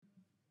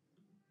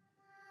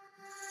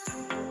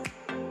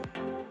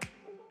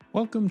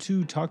Welcome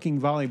to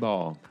Talking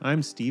Volleyball.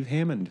 I'm Steve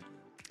Hammond.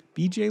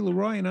 BJ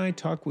Leroy and I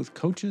talk with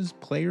coaches,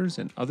 players,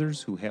 and others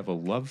who have a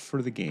love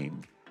for the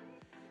game.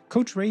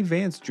 Coach Ray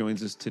Vance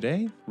joins us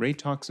today. Ray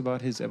talks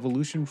about his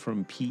evolution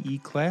from PE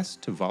class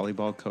to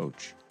volleyball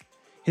coach.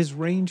 His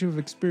range of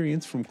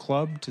experience from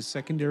club to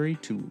secondary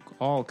to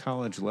all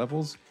college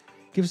levels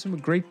gives him a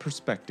great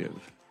perspective.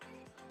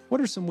 What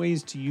are some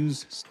ways to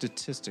use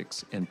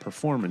statistics and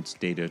performance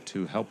data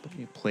to help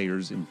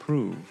players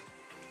improve?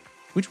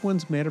 Which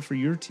ones matter for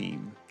your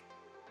team?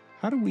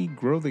 How do we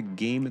grow the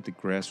game at the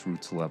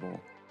grassroots level?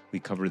 We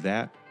cover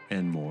that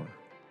and more.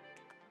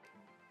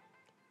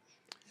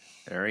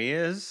 There he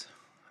is.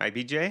 Hi,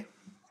 BJ.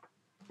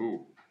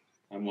 Ooh,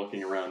 I'm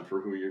looking around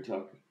for who you're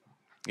talking.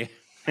 Yeah.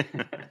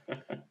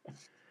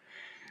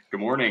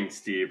 Good morning,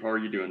 Steve. How are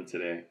you doing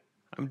today?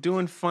 I'm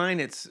doing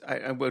fine.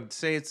 I would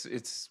say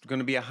it's going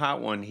to be a hot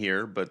one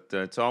here, but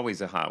it's always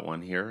a hot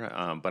one here.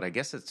 But I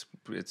guess it's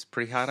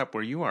pretty hot up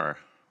where you are.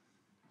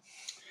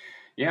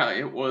 Yeah,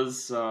 it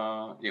was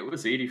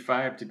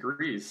 85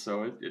 degrees,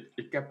 so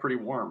it got pretty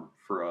warm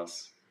for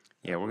us.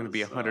 Yeah, we're going to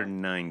be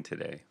 109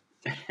 today.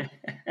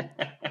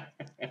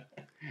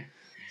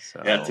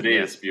 So, yeah, today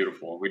is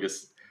beautiful.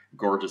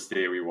 Gorgeous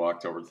day. We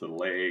walked over to the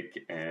lake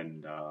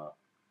and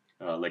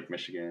Lake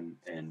Michigan,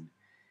 and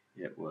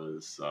it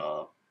was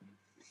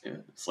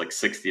it's like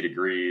 60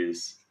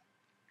 degrees,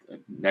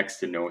 next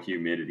to no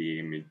humidity.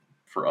 I mean,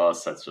 for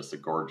us, that's just a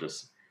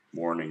gorgeous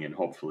morning, and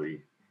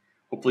hopefully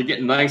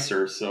getting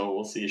nicer. So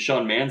we'll see.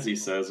 Sean Manzi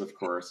says, of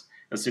course,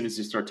 as soon as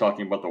you start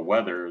talking about the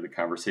weather, the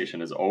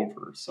conversation is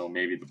over. So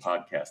maybe the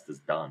podcast is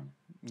done.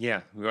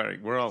 Yeah,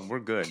 we're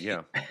good.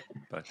 Yeah,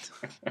 but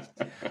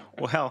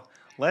well,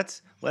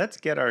 let's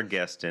get our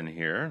guest in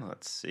here.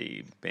 Let's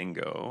see,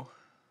 bingo.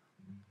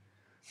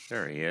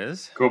 There he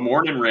is. Good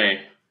morning,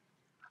 Ray.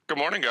 Good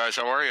morning, guys.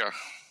 How are you?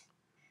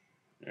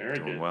 Very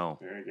Doing good. well.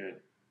 Very good.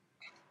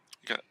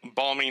 Got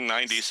balmy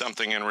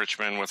 90-something in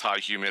Richmond with high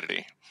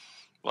humidity,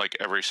 like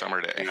every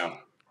summer day.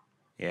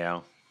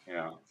 Yeah.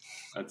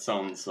 That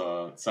sounds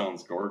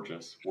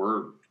gorgeous.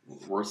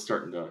 We're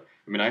starting to.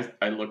 I mean,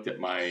 I looked at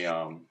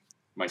my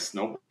my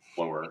snow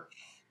blower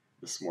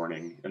this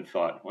morning and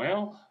thought,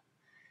 well,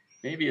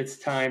 maybe it's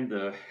time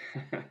to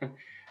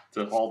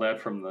to haul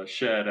that from the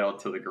shed out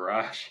to the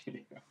garage.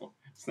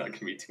 It's not going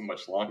to be too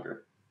much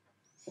longer.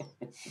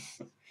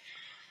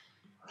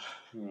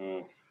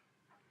 Yeah,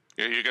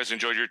 you guys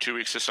enjoyed your 2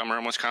 weeks this summer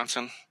in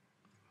Wisconsin?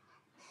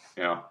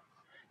 Yeah.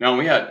 No,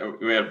 we had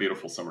a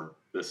beautiful summer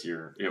this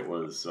year. It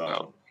was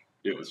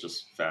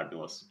just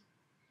fabulous.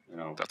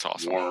 That's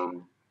awesome.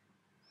 Warm.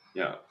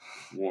 Yeah,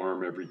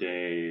 warm every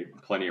day.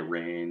 Plenty of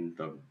rain.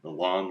 The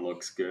lawn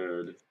looks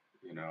good.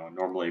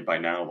 Normally by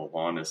now the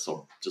lawn is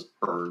so just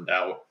burned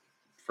out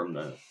from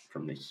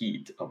the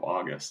heat of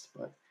August,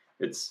 but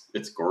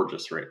it's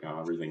gorgeous right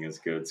now. Everything is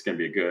good. It's going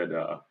to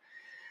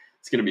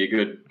be a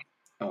good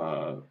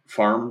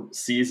farm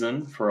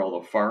season for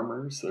all the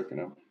farmers. They're going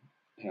to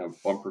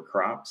have bumper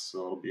crops, so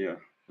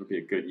it'll be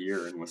a good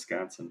year in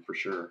Wisconsin for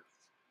sure.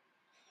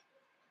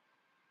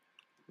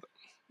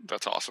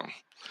 That's awesome.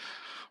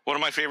 One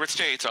of my favorite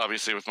states,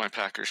 obviously, with my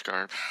Packers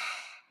garb.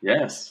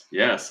 Yes,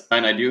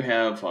 and I do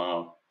have.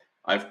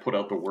 I've put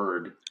out the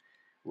word,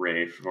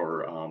 Ray,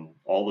 for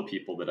all the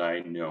people that I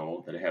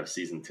know that have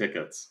season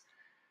tickets.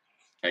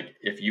 Like,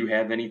 if you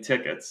have any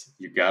tickets,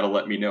 you got to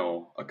let me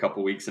know a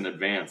couple weeks in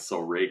advance so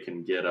Ray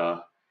can get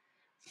a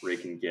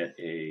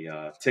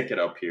ticket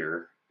up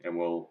here, and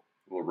we'll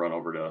run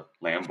over to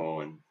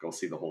Lambeau and go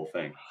see the whole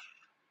thing.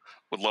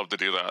 Would love to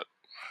do that.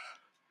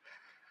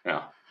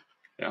 Yeah.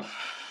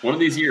 One of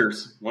these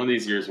years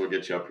we'll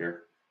get you up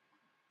here.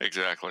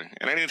 Exactly.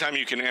 And anytime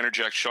you can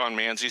interject Sean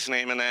Manzi's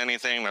name into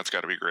anything, that's got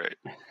to be great.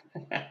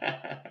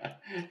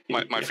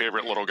 My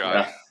favorite little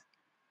guy.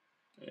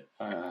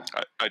 Yeah.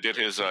 I did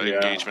his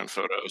engagement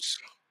photos.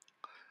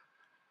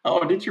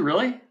 Oh, did you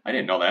really? I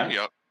didn't know that.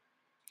 Yep,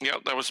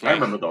 that was me. I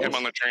remember those. Him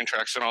on the train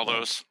tracks and all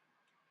those.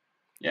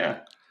 Yeah,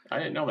 I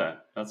didn't know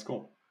that. That's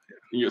cool.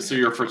 So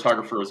you're a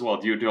photographer as well.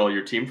 Do you do all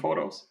your team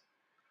photos?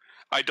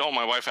 I don't.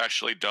 My wife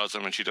actually does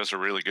them, and she does a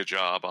really good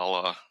job.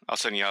 I'll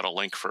send you out a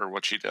link for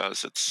what she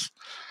does. It's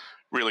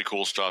really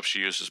cool stuff. She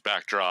uses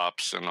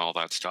backdrops and all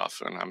that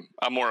stuff, and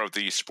I'm more of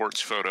the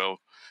sports photo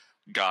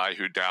guy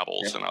who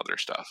dabbles in other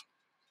stuff.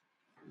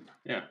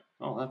 Yeah.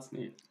 Oh, that's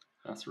neat.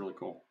 That's really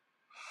cool.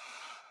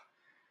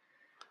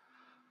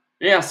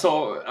 Yeah.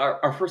 So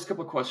our first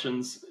couple of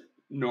questions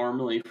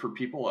normally for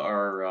people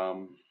are,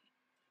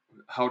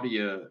 how'd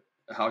you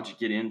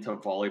get into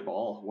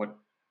volleyball? What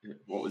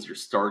was your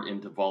start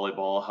into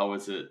volleyball? How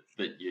is it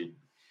that you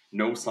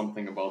know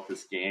something about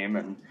this game,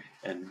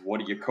 and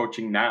what are you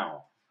coaching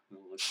now?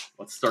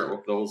 Let's start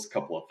with those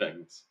couple of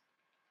things.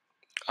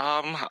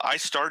 I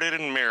started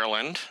in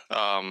Maryland,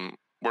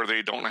 where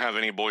they don't have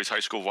any boys high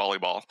school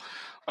volleyball.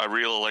 I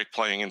really like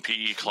playing in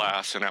PE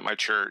class and at my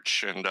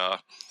church, and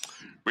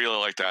really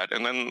like that.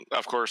 And then,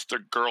 of course, the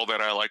girl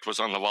that I liked was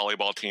on the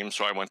volleyball team,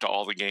 so I went to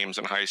all the games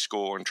in high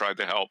school and tried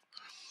to help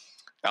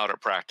out at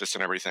practice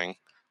and everything.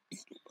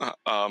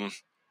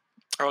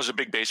 I was a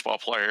big baseball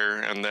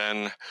player, and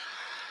then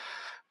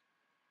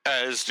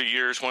as the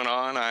years went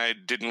on, I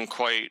didn't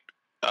quite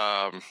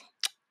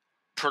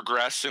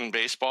progress in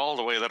baseball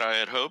the way that I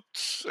had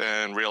hoped,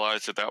 and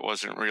realized that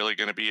wasn't really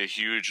going to be a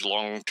huge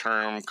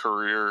long-term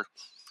career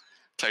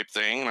type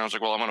thing. And I was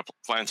like, well, I'm going to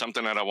find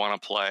something that I want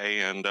to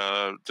play, and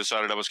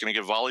decided I was going to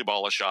give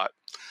volleyball a shot.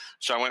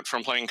 So I went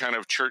from playing kind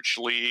of church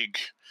league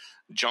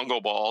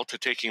jungle ball to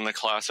taking the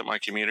class at my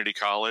community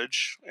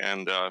college.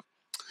 And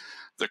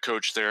the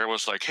coach there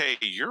was like, hey,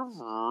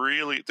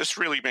 this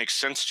really makes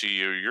sense to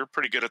you. You're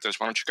pretty good at this.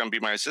 Why don't you come be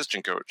my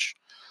assistant coach?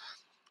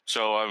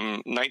 So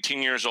I'm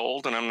 19 years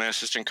old, and I'm the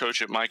assistant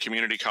coach at my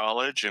community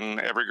college, and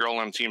every girl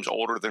on the team's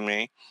older than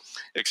me,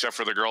 except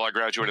for the girl I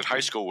graduated high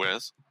school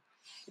with,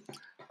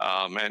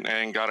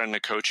 and got into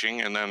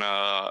coaching. And then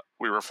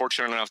we were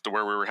fortunate enough to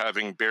where we were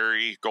having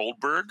Barry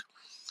Goldberg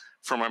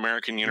from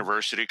American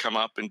University come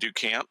up and do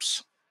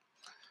camps,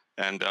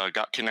 and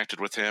got connected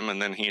with him. And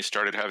then he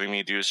started having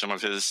me do some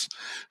of his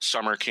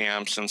summer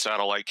camps and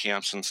satellite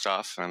camps and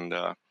stuff, and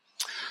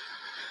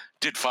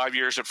did 5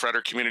 years at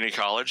Frederick Community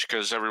College,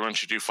 because everyone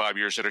should do 5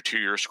 years at a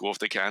 2-year school if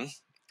they can.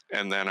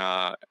 And then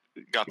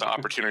got the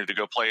opportunity to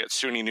go play at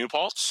SUNY New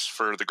Paltz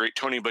for the great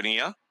Tony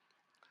Bonilla,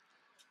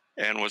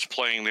 and was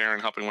playing there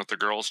and helping with the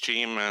girls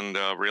team, and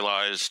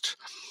realized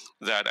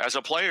that as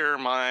a player,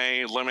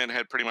 my limit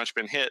had pretty much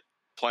been hit,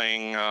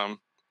 playing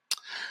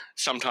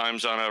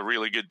sometimes on a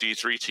really good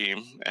D3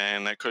 team,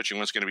 and that coaching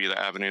was going to be the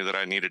avenue that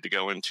I needed to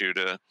go into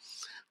to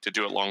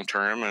do it long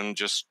term, and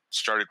just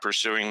started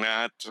pursuing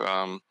that.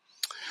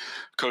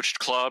 Coached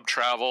club,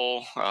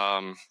 travel.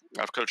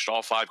 I've coached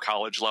all 5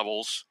 college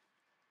levels.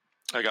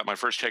 I got my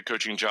first head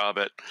coaching job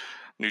at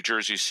New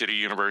Jersey City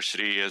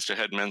University as the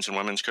head men's and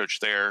women's coach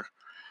there.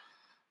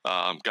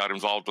 Got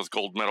involved with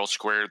Gold Medal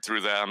Squared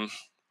through them.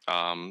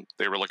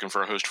 They were looking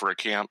for a host for a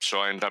camp, so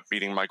I ended up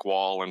meeting Mike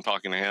Wall and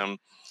talking to him,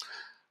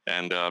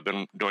 and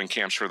been doing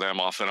camps for them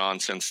off and on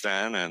since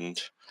then.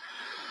 And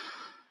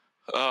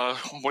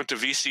went to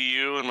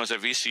VCU and was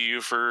at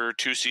VCU for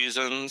 2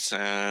 seasons,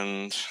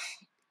 and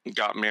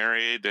got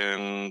married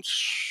and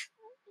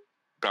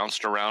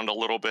bounced around a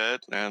little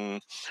bit.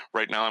 And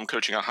right now I'm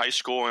coaching a high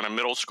school and a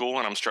middle school,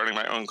 and I'm starting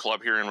my own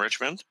club here in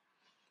Richmond.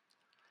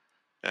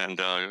 And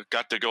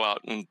got to go out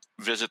and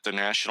visit the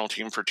national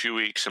team for 2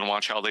 weeks and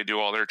watch how they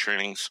do all their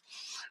trainings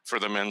for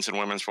the men's and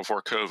women's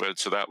before COVID.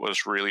 So that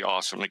was really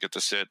awesome to get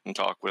to sit and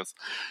talk with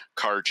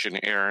Karch and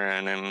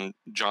Aaron and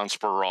John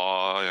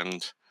Speraw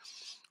and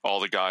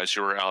all the guys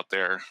who were out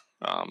there.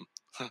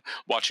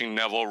 Watching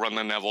Neville run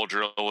the Neville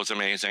drill was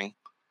amazing.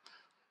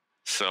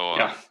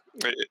 So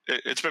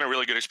it's been a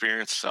really good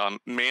experience.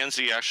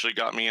 Manzi actually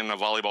got me in the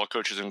volleyball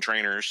coaches and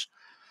trainers,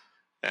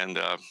 and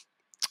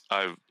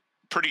I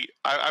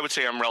would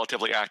say I'm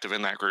relatively active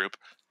in that group.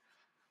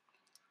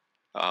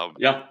 I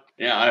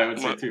would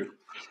say too.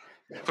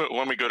 But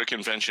when we go to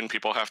convention,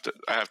 I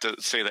have to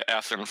say the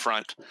F in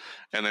front,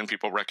 and then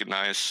people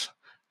recognize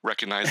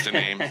the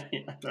name.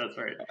 Yeah, that's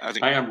right.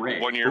 I am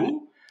Ray. 1 year.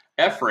 Who?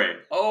 F Ray.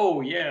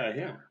 Oh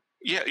yeah.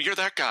 Yeah, you're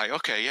that guy.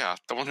 Okay, yeah,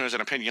 the one who has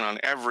an opinion on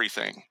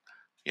everything.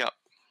 Yep.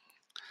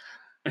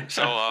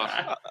 So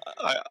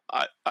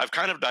I've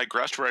kind of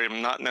digressed where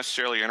I'm not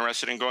necessarily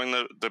interested in going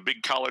the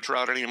big college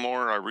route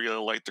anymore. I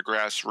really like the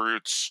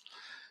grassroots,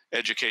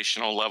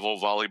 educational level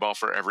volleyball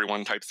for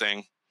everyone type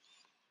thing,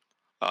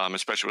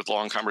 especially with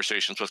long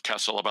conversations with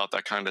Kessel about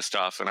that kind of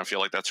stuff. And I feel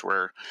like that's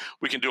where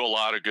we can do a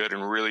lot of good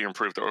and really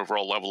improve the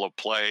overall level of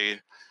play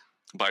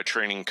by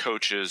training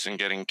coaches and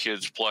getting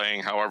kids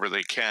playing however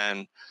they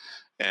can,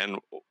 and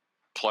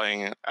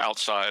playing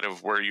outside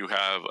of where you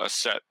have a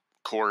set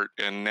court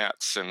and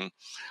nets and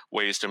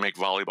ways to make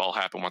volleyball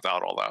happen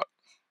without all that.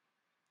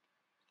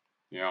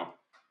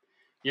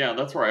 Yeah,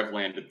 that's where I've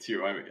landed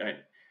too.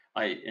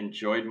 I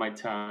enjoyed my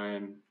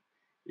time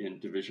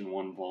in Division I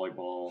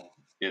volleyball.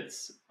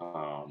 It's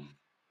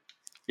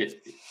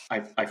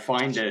I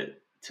find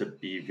it to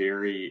be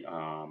very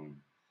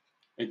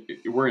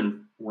we're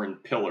in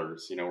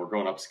pillars, we're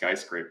going up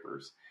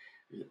skyscrapers.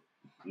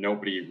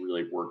 Nobody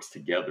really works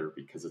together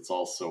because it's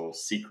all so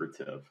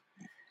secretive.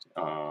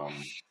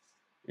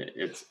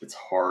 It's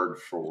hard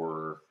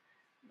for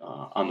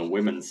on the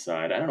women's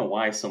side. I don't know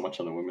why so much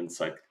on the women's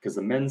side, because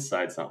the men's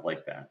side's not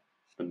like that.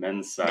 The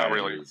men's side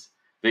is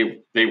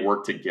they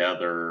work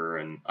together,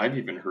 and I've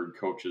even heard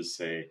coaches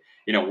say,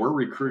 we're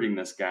recruiting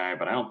this guy,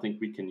 but I don't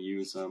think we can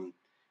use him.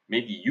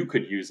 Maybe you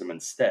could use him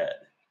instead.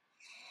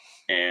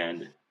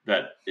 And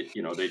that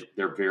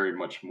they're very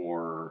much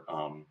more.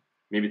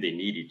 Maybe they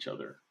need each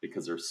other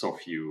because there's so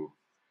few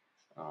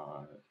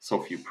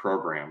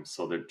programs.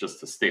 So they're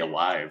just to stay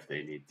alive.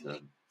 They need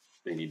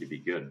to be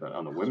good. But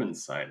on the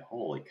women's side,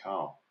 holy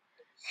cow,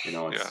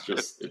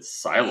 it's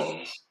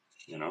silos.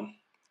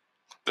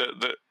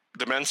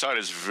 The men's side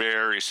is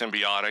very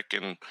symbiotic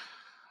and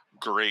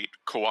great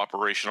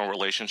cooperational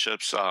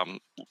relationships.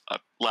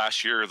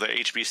 Last year, the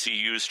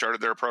HBCUs started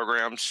their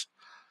programs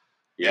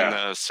in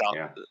the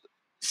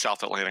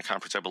South Atlantic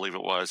Conference, I believe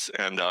it was.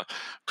 And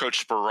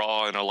Coach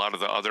Speraw and a lot of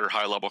the other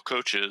high-level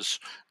coaches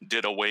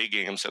did away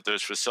games at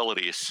those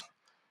facilities.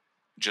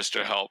 just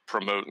to help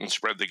promote and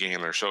spread the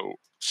game. They're so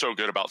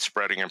good about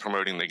spreading and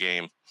promoting the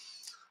game,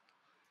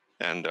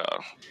 and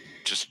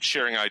just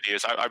sharing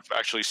ideas. I've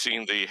actually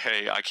seen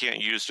hey, I can't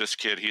use this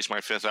kid. He's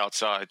my fifth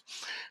outside.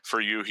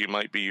 For you, he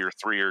might be your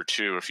 3 or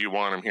 2. If you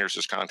want him, here's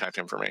his contact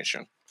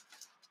information.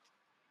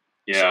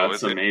 Yeah, so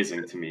it's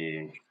amazing to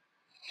me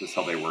just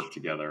how they work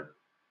together.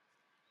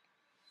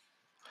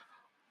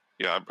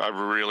 Yeah, I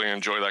really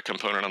enjoy that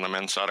component on the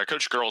men's side. I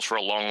coached girls for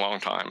a long,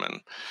 long time,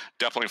 and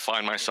definitely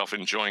find myself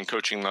enjoying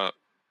coaching the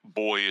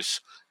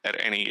boys at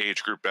any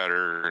age group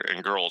better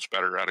and girls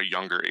better at a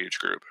younger age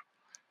group.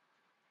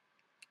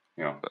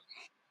 Yeah. But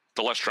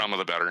the less drama,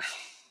 the better.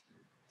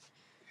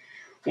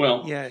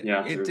 Well,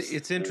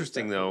 it's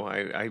interesting though.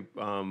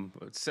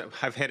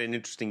 I've had an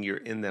interesting year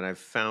in that I've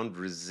found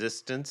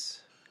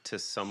resistance to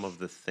some of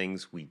the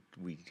things we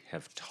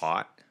have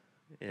taught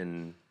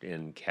in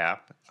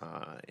CAP,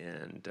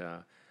 and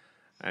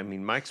I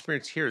mean, my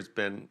experience here has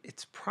been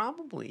it's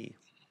probably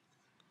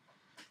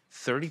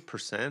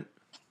 30%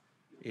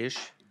 ish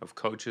of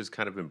coaches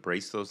kind of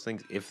embrace those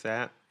things, if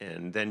that,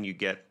 and then you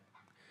get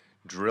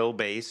drill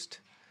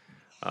based.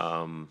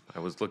 I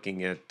was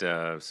looking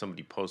at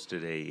somebody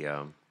posted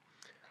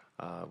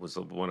was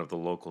one of the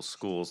local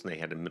schools, and they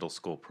had a middle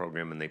school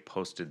program, and they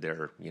posted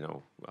their I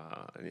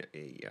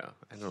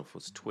don't know if it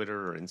was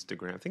Twitter or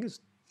Instagram. I think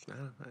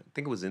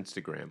it was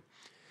Instagram,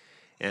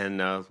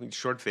 and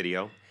short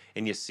video,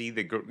 and you see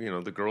the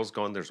girls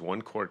going. There's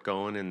one court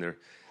going, and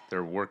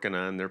they're working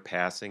on their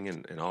passing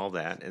and all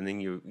that, and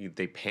then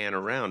they pan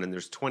around, and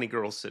there's 20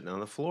 girls sitting on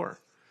the floor,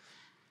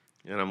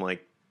 and I'm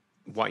like,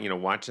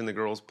 watching the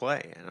girls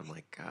play, and I'm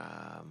like,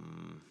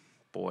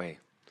 boy,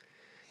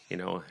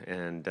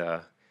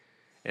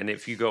 and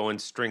if you go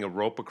and string a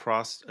rope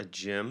across a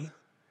gym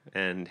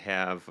and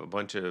have a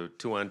bunch of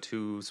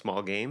 2-on-2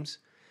 small games,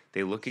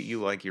 they look at you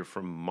like you're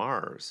from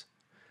Mars.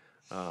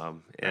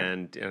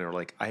 And are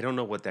like, I don't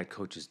know what that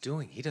coach is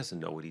doing. He doesn't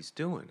know what he's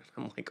doing.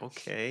 I'm like,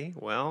 okay,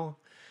 well,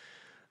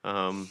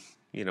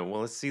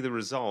 let's see the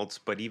results.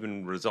 But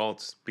even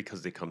results,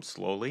 because they come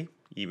slowly,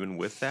 even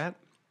with that,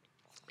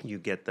 you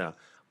get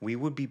we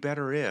would be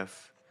better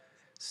if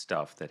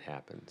stuff that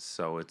happens.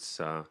 So it's,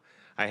 I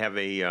have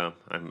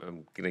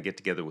I'm going to get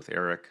together with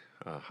Eric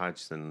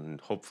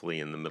Hodgson, hopefully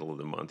in the middle of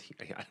the month.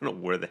 I don't know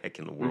where the heck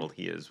in the world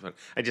he is, but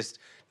I just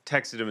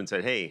texted him and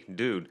said, "Hey,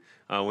 dude,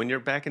 when you're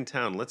back in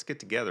town, let's get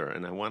together,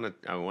 and I want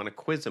to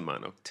quiz him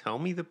on it. Tell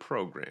me the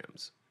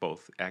programs,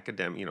 both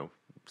academic,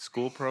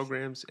 school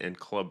programs and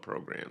club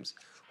programs,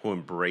 who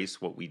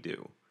embrace what we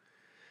do.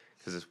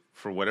 Because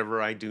for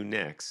whatever I do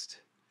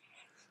next,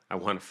 I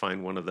want to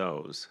find one of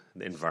those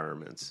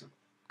environments."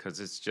 Because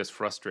it's just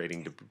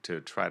frustrating to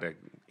try to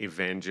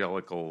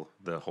evangelical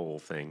the whole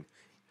thing.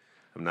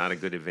 I'm not a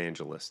good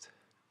evangelist.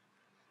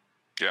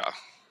 Yeah,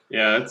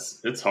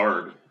 it's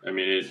hard. I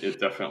mean, it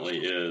definitely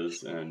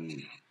is, and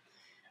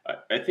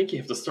I think you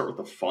have to start with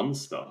the fun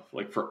stuff.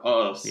 Like for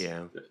us,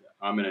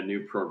 I'm in a new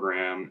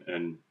program,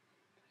 and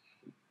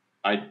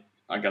I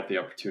got the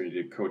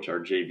opportunity to coach our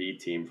JV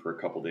team for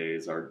a couple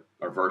days. Our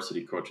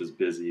varsity coach is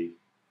busy,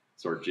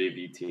 so our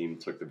JV team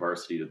took the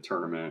varsity to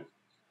tournament.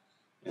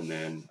 And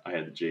then I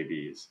had the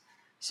JVs.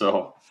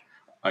 So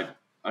I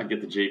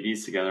get the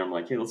JVs together. I'm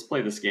like, hey, let's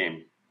play this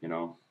game,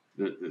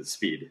 the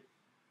speed.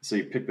 So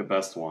you pick the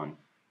best one.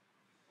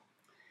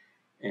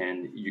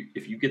 And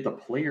if you get the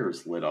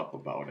players lit up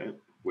about it,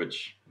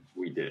 which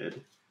we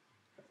did,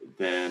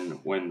 then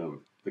when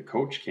the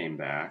coach came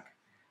back,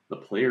 the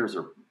players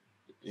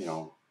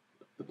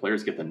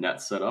get the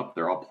net set up.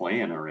 They're all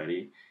playing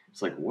already.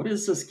 It's like, what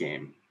is this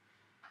game?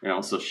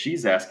 So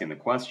she's asking the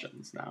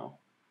questions now.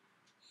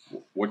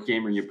 What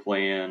game are you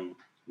playing?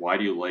 Why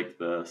do you like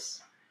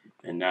this?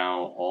 And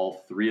now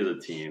all 3 of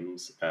the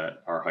teams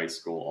at our high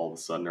school all of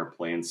a sudden are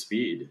playing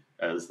speed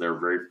as their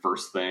very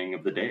first thing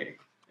of the day.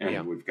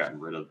 And we've gotten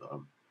rid of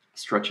the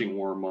stretching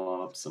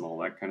warm-ups and all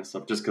that kind of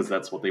stuff just because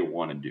that's what they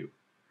want to do.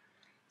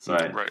 So,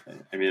 I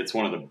mean, it's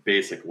one of the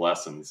basic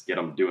lessons. Get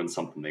them doing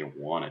something they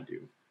want to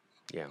do.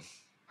 Yeah.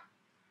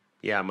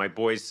 Yeah, my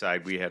boys'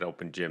 side, we had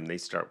open gym. They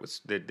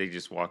they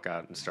just walk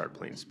out and start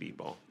playing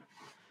speedball.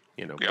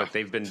 But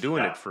they've been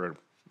doing it for a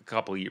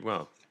couple of years,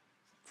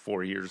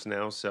 4 years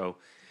now. So,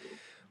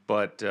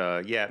 but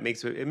it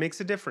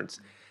makes a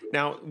difference.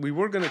 Now, we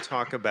were going to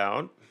talk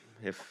about,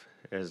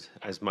 as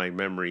my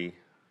memory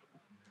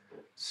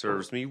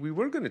serves me, we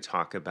were going to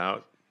talk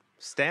about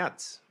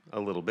stats a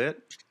little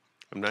bit.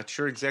 I'm not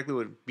sure exactly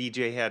what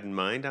BJ had in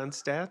mind on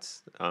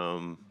stats.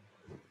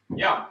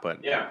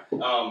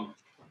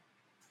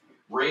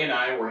 Ray and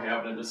I were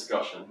having a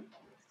discussion.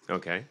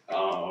 Okay.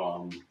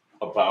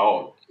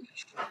 About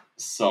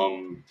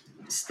some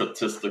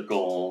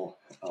statistical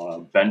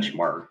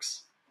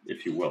benchmarks,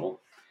 if you will.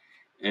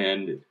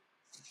 And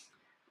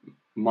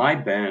my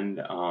bend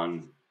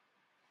on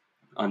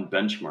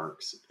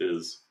benchmarks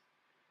is,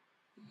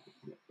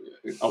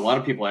 a lot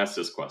of people ask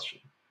this question: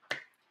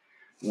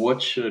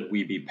 what should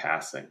we be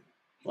passing?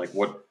 Like,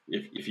 what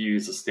if you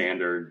use a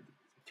standard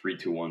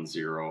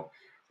 3-2-1-0,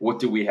 what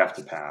do we have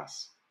to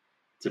pass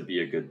to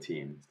be a good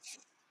team?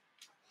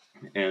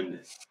 And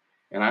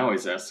I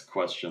always ask the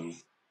question,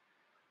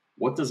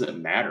 what does it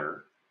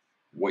matter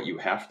what you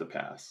have to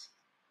pass?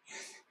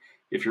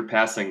 If you're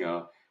passing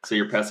say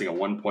you're passing a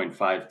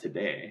 1.5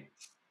 today,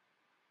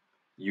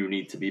 you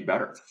need to be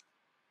better.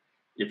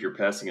 If you're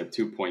passing a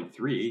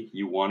 2.3,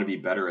 you want to be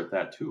better at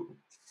that too.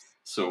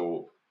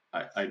 So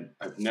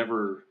I've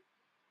never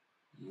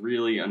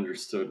really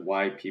understood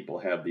why people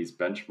have these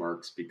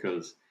benchmarks,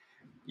 because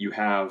you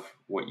have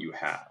what you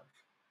have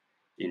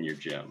in your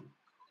gym.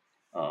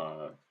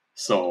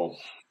 So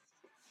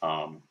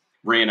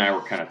Ray and I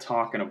were kind of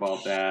talking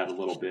about that a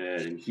little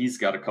bit, and he's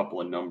got a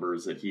couple of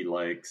numbers that he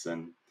likes,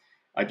 and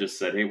I just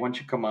said, hey, why don't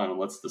you come on and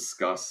let's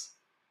discuss,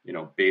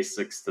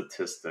 basic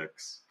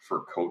statistics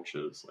for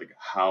coaches. Like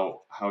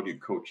how do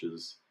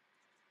coaches,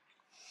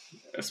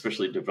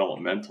 especially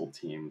developmental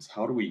teams,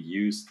 how do we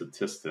use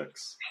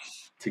statistics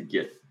to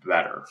get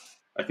better?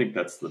 I think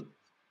that's the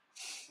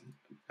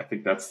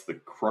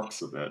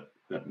crux of it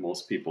that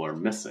most people are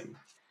missing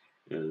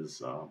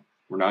is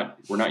we're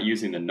not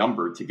using the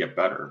number to get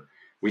better.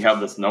 We have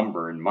this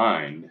number in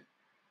mind,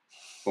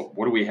 but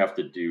what do we have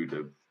to do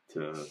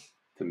to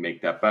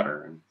make that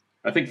better? And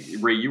I think,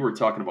 Ray, you were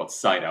talking about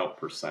side out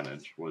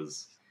percentage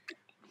was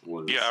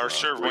our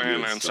serve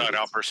win and side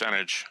out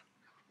percentage.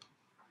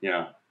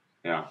 Yeah.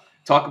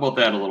 Talk about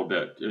that a little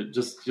bit.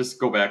 Just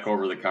go back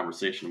over the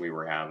conversation we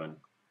were having.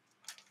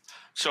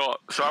 So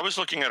I was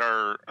looking at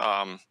our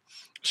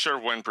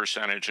serve win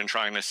percentage and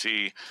trying to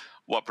see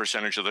what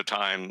percentage of the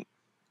time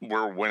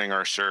we're winning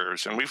our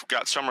serves. And we've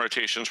got some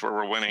rotations where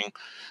we're winning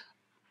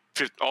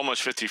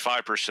almost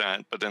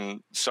 55%, but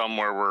then some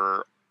where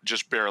we're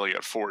just barely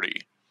at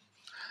 40.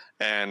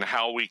 And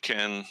how we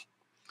can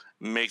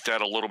make that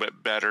a little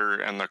bit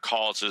better and the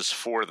causes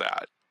for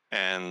that.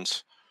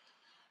 And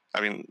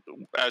I mean,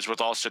 as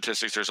with all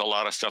statistics, there's a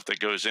lot of stuff that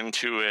goes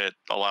into it,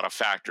 a lot of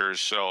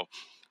factors. So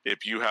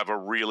if you have a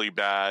really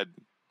bad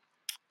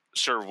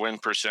serve win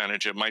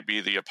percentage, it might be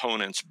the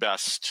opponent's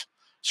best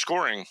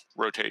scoring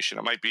rotation.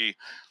 It might be,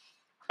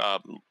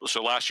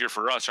 so last year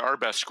for us, our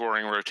best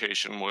scoring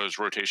rotation was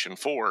rotation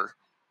 4,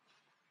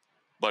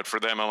 but for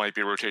them, it might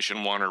be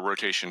rotation 1 or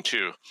rotation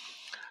 2.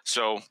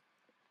 So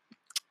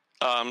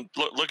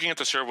looking at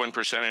the serve win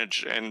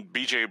percentage, and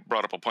BJ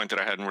brought up a point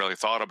that I hadn't really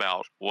thought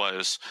about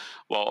was,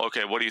 well,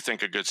 okay, what do you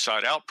think a good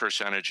side out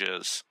percentage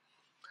is?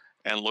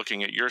 And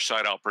looking at your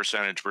side out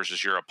percentage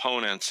versus your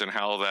opponents and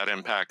how that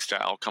impacts the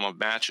outcome of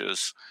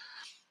matches.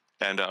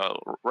 And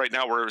right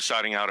now we're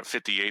siding out at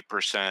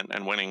 58%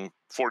 and winning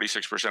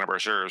 46% of our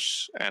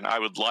serves. And I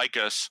would like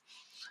us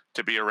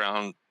to be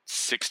around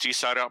 60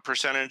 side out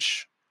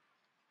percentage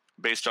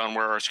based on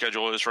where our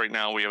schedule is right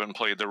now. We haven't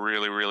played the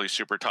really, really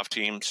super tough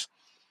teams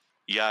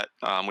yet.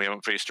 We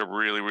haven't faced a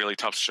really, really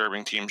tough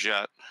serving teams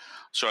yet.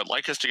 So I'd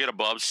like us to get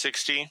above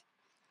 60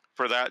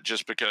 for that,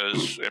 just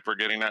because if we're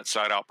getting that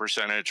side out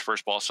percentage,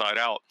 first ball side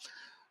out,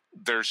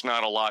 there's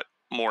not a lot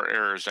more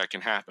errors that can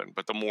happen.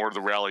 But the more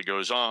the rally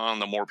goes on,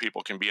 the more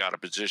people can be out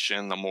of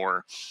position, the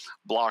more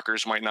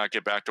blockers might not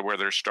get back to where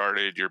they're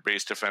started. Your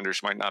base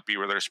defenders might not be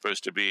where they're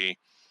supposed to be.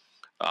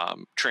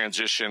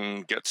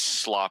 Transition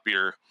gets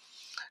sloppier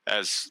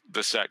as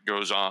the set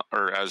goes on,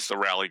 or as the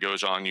rally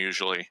goes on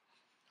usually.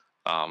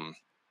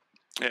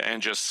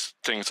 And just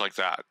things like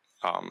that.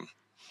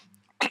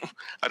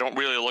 I don't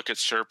really look at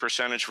serve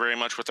percentage very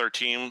much with our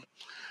team,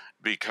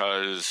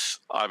 because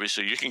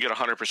obviously you can get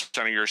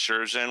 100% of your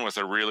serves in with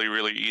a really,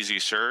 really easy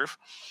serve,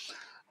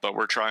 but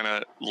we're trying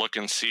to look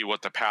and see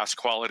what the pass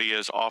quality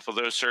is off of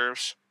those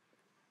serves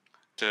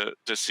to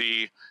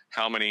see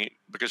how many,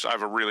 because I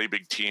have a really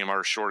big team.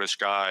 Our shortest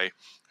guy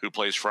who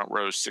plays front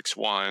row is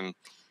 6'1",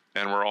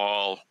 and we're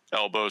all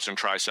elbows and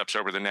triceps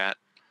over the net.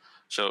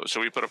 So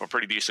we put up a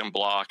pretty decent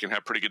block and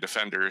have pretty good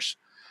defenders.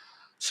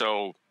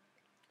 So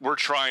we're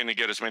trying to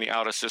get as many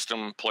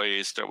out-of-system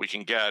plays that we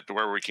can get to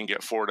where we can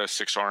get 4 to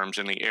 6 arms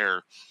in the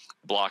air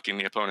blocking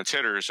the opponent's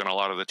hitters, and a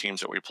lot of the teams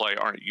that we play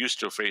aren't used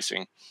to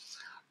facing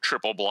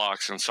triple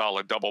blocks and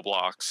solid double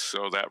blocks,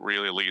 so that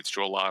really leads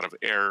to a lot of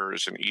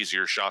errors and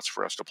easier shots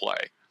for us to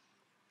play.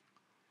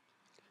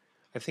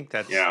 I think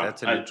that's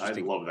an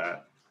interesting... I love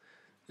that.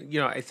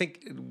 I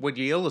think what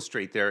you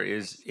illustrate there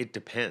is it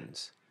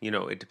depends.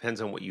 It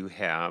depends on what you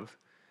have.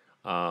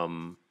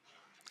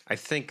 I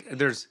think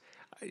there's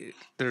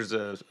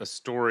a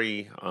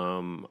story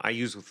I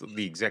use with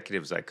the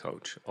executives I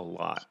coach a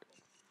lot,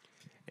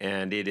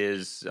 and it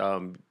is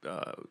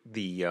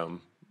the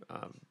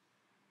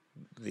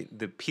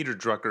Peter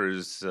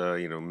Drucker's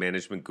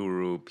management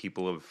guru.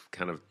 People have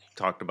kind of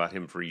talked about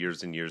him for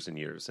years and years and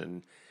years,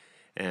 and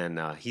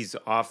he's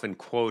often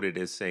quoted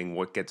as saying,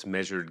 "What gets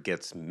measured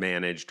gets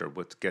managed," or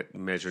 "What gets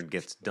measured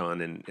gets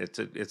done," and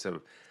it's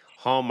a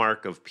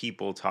hallmark of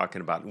people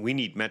talking about, we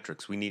need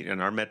metrics,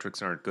 and our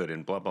metrics aren't good,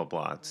 and blah, blah,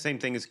 blah. Same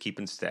thing as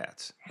keeping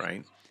stats,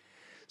 right?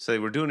 So they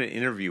were doing an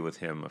interview with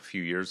him a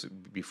few years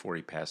before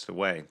he passed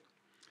away,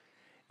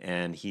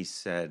 and he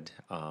said,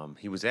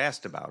 he was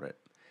asked about it.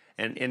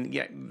 And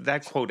yeah,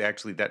 that quote,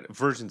 actually, that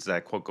versions of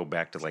that quote go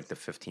back to like the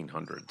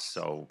 1500s.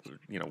 So,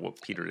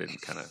 what Peter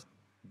didn't kind of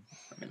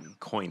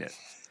coin it.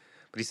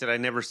 But he said, I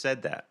never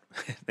said that.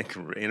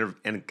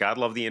 And God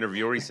love the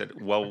interviewer. He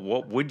said, well,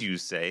 what would you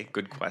say?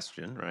 Good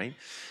question, right? And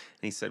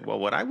he said, well,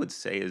 what I would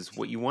say is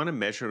what you want to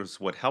measure is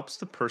what helps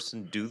the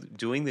person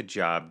doing the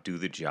job do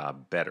the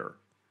job better.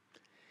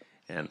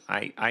 And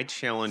I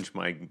challenge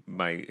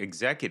my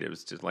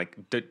executives to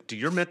do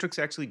your metrics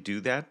actually do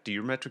that? Do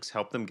your metrics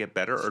help them get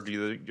better, or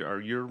are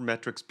your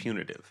metrics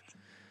punitive?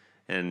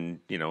 And,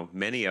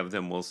 many of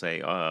them will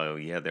say, oh,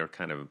 yeah, they're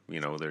kind of,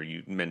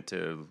 they're meant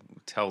to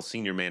tell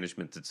senior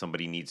management that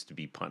somebody needs to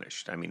be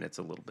punished. I mean, it's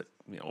a little bit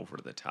over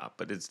the top,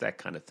 but it's that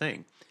kind of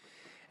thing.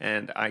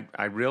 And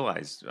I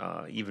realized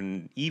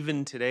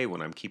even today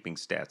when I'm keeping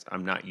stats,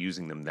 I'm not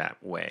using them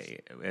that way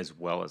as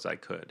well as I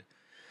could.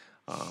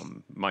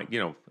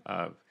 You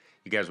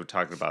guys were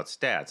talking about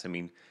stats. I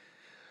mean,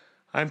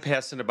 I'm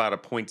passing about a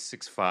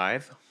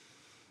 0.65.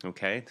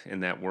 Okay,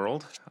 in that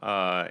world.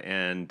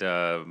 And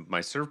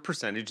my serve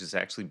percentage is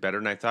actually better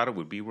than I thought it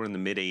would be. We're in the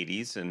mid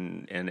 80s,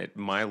 and at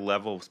my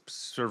level,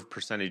 serve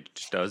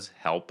percentage does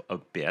help a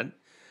bit.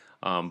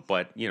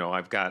 But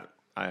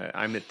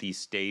I'm at the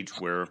stage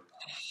where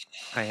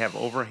I have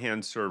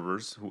overhand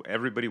servers who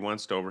everybody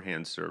wants to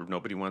overhand serve.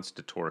 Nobody wants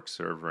to torque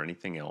serve or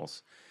anything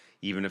else,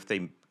 even if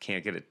they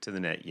can't get it to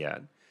the net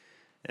yet.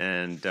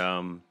 And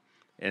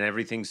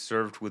everything's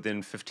served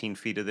within 15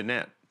 feet of the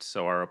net.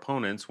 So our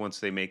opponents, once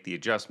they make the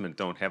adjustment,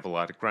 don't have a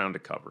lot of ground to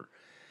cover.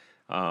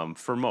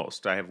 For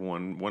most, I have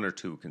one or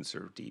two who can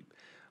serve deep.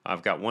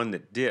 I've got one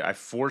that did. I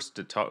forced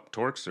a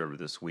torque serve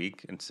this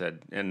week and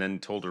then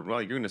told her,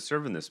 well, you're going to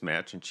serve in this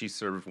match. And she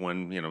served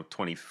one,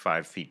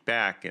 25 feet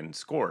back and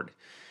scored.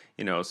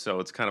 So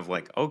it's kind of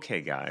like,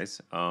 okay,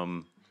 guys,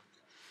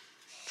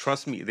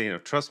 trust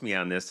me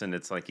on this. And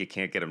it's like you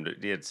can't get them to.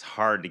 It's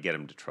hard to get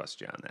them to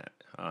trust you on that.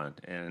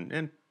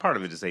 And part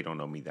of it is they don't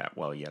know me that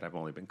well yet. I've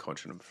only been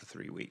coaching them for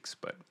 3 weeks,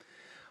 but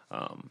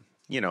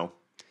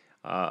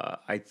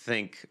I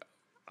think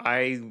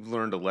I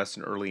learned a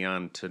lesson early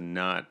on to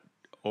not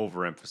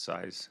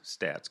overemphasize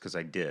stats, because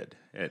I did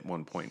at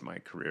one point in my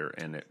career,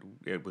 and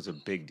it was a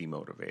big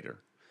demotivator.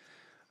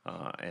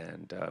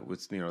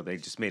 They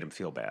just made them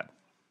feel bad,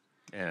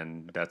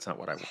 and that's not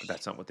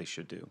what they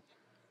should do.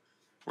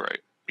 Right.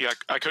 Yeah,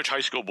 I coach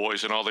high school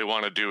boys, and all they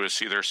want to do is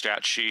see their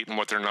stat sheet and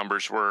what their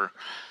numbers were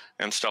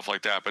and stuff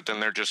like that. But then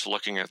they're just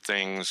looking at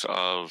things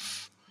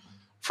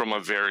from a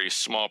very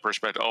small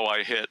perspective. Oh,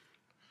 I hit,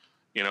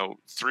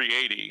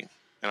 380.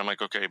 And I'm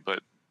like, okay, but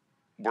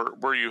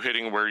were you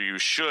hitting where you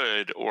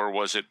should, or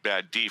was it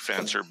bad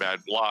defense or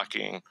bad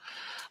blocking,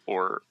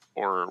 or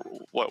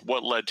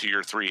what led to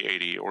your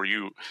 380? Or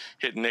you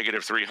hit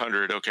negative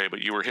 300, okay,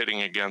 but you were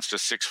hitting against a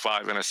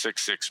 6.5 and a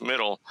 6.6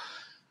 middle,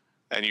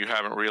 and you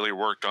haven't really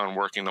worked on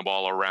working the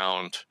ball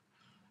around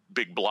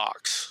big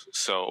blocks.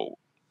 So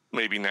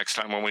maybe next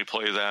time when we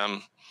play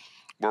them,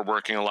 we're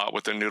working a lot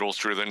with the noodles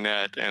through the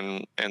net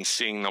and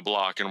seeing the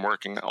block and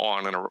working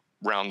on and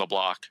around the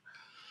block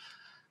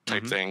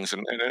type things,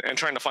 and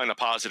trying to find the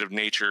positive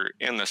nature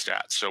in the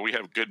stats. So we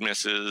have good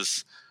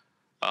misses,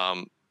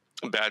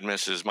 bad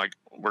misses.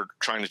 We're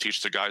trying to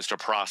teach the guys to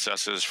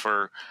processes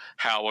for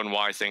how and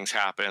why things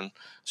happen,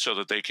 so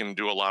that they can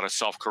do a lot of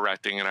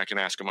self-correcting, and I can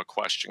ask them a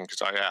question,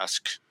 because I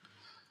ask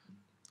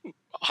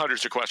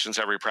hundreds of questions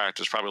every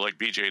practice, probably like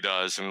BJ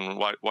does. And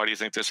why do you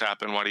think this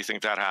happened? Why do you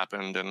think that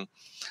happened? And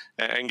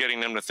getting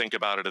them to think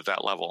about it at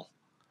that level.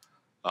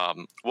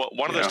 One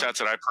of the stats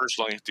that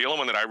the only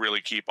one that I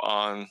really keep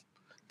on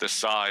the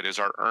side is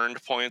our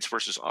earned points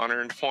versus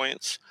unearned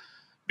points,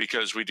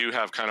 because we do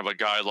have kind of a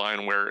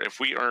guideline where if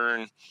we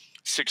earn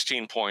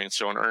 16 points,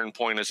 so an earned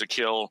point is a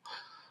kill,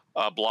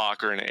 a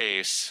block, or an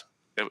ace.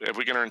 If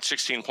we can earn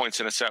 16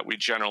 points in a set, we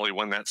generally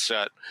win that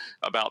set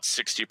about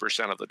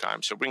 60% of the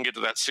time. So if we can get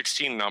to that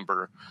 16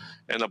 number,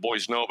 and the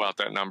boys know about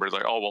that number, they're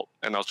like, oh, well,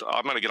 and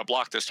I'm going to get a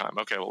block this time.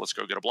 Okay, well, let's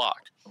go get a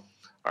block. All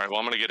right, well,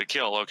 I'm going to get a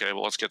kill. Okay,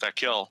 well, let's get that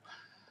kill.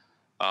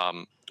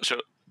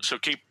 So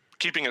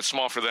keeping it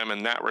small for them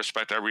in that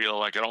respect, I really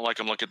like. I don't like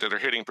them look at their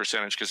hitting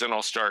percentage, because then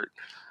I'll start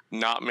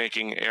not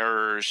making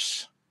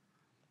errors.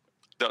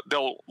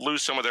 They'll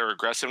lose some of their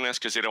aggressiveness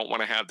because they don't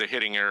want to have the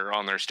hitting error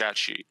on their stat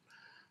sheet.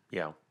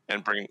 Yeah.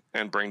 And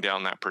bring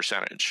down that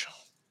percentage.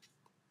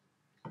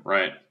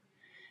 Right.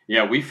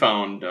 Yeah, we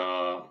found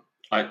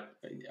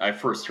I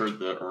first heard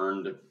the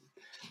earned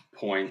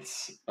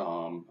points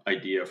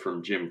idea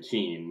from Jim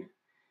Keene,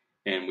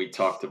 and we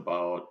talked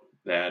about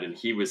that, and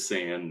he was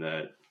saying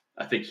that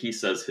I think he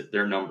says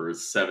their number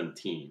is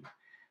 17.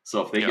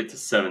 So if they get to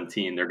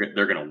 17, they're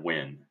going to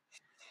win.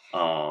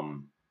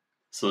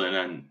 So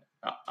then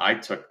I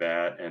took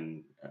that,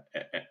 and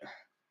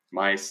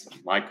my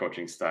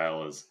coaching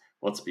style is,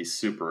 let's be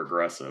super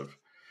aggressive.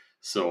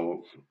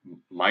 So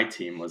my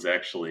team was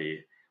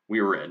actually, we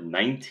were at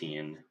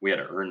 19. We had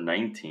to earn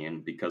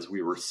 19 because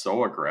we were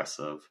so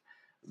aggressive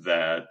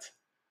that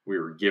we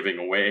were giving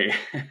away,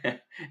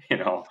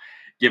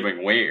 giving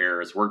away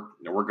errors. We're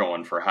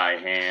going for high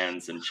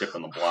hands and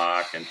chipping the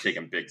block and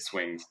taking big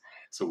swings.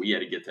 So we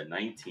had to get to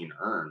 19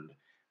 earned,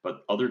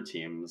 but other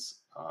teams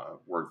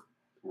were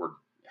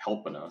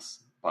helping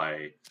us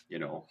by,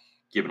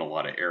 given a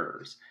lot of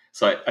errors.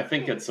 So I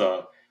think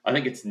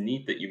it's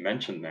neat that you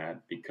mentioned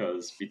that,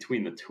 because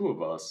between the two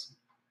of us,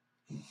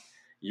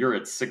 you're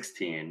at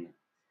 16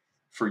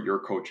 for your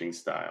coaching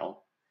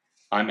style.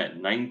 I'm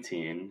at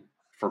 19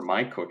 for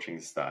my coaching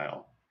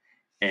style.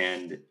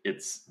 And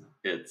it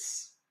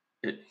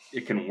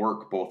can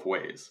work both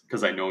ways,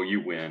 because I know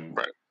you win,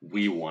 Right.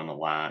 we won a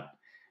lot.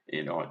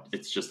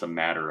 It's just a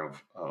matter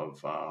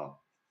of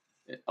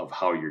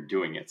how you're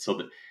doing it.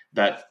 So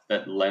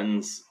that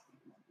lends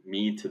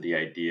me to the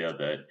idea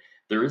that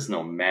there is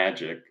no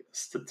magic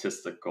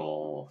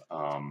statistical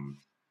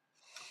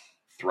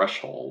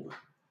threshold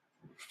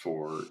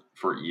for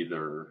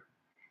either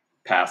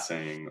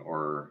passing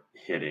or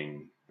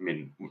hitting. I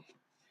mean,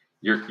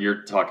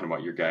 you're talking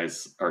about your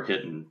guys are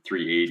hitting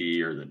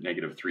 380 or the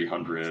negative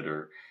 300,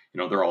 or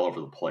they're all over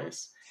the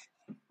place,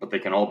 but they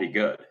can all be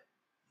good.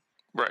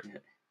 Right.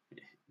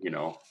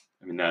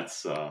 I mean,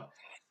 that's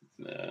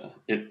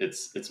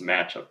it's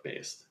matchup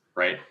based,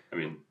 right? I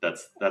mean,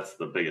 that's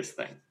the biggest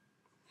thing.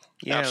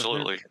 Yeah,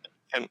 absolutely.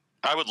 And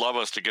I would love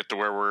us to get to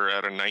where we're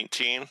at a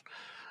 19,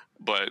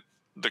 but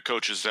the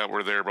coaches that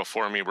were there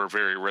before me were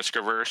very risk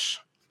averse.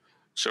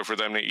 So for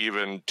them to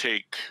even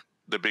take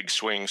the big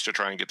swings to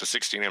try and get to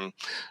 16,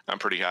 I'm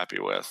pretty happy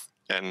with.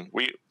 And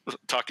we,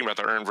 talking about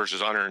the earned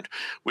versus unearned,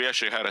 we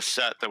actually had a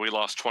set that we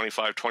lost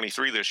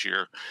 25-23 this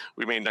year.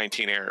 We made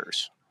 19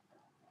 errors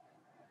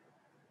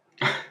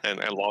and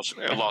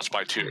lost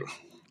by 2.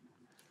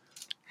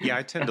 Yeah,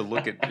 I tend to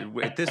look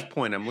at this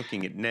point, I'm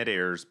looking at net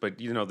errors, but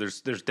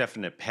there's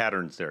definite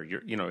patterns there.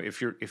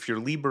 If your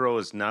libero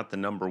is not the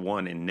number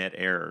one in net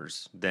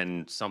errors,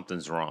 then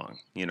something's wrong.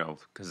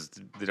 Because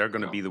they're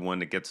going to be the one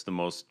that gets the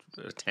most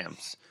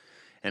attempts.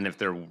 And if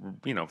they're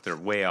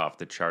way off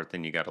the chart,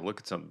 then you got to look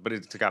at something. But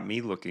it's got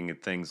me looking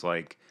at things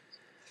like,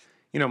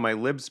 my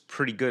lib's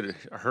pretty good.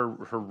 Her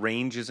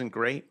range isn't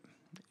great,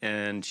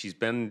 and she's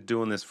been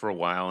doing this for a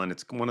while, and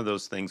it's one of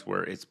those things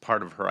where it's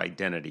part of her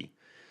identity.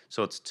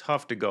 So it's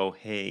tough to go,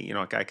 hey,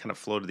 I kind of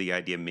floated the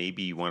idea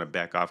maybe you want to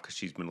back off because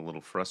she's been a little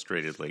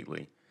frustrated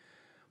lately.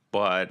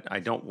 But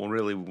I don't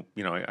really,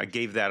 I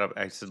gave that up.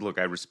 I said, look,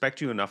 I respect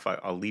you enough.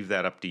 I'll leave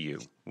that up to you.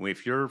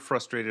 If you're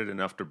frustrated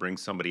enough to bring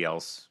somebody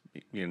else,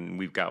 and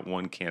we've got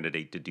one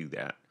candidate to do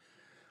that,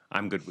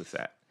 I'm good with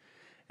that.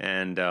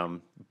 And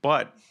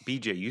but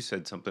BJ, you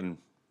said something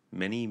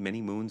many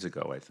moons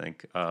ago, I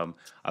think,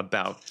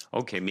 about,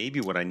 okay,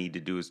 maybe what I need to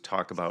do is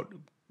talk about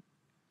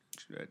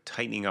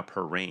tightening up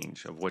her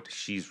range of what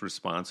she's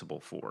responsible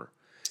for,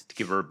 to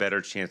give her a better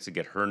chance to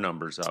get her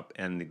numbers up,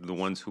 and the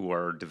ones who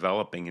are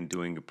developing and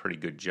doing a pretty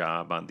good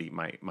job on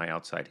my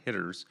outside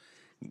hitters,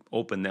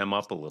 open them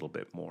up a little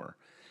bit more.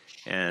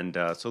 And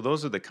so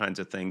those are the kinds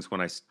of things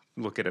when I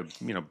look at a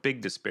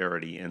big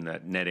disparity in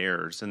that net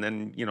errors, and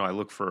then I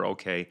look for,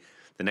 okay,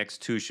 the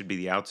next 2 should be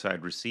the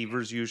outside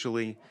receivers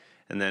usually,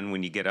 and then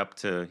when you get up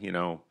to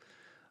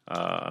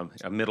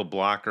a middle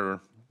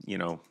blocker,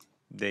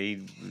 they're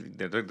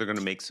going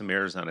to make some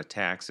errors on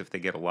attacks if they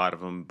get a lot of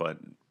them, but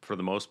for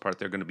the most part,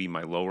 they're going to be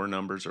my lower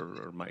numbers,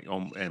 or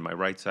my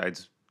right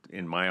sides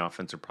in my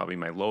offense are probably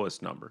my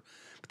lowest number,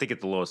 but they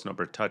get the lowest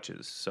number of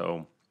touches.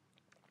 So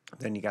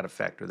then you got to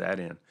factor that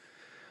in.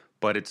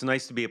 But it's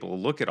nice to be able to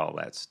look at all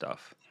that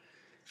stuff.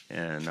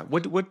 And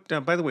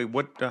by the way,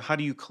 how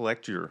do you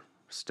collect your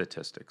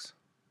statistics?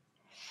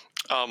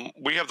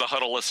 We have the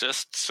huddle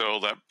assist, so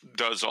that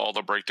does all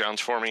the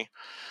breakdowns for me.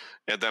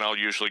 And then I'll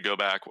usually go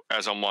back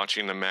as I'm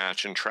watching the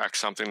match and track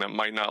something that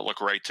might not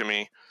look right to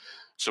me.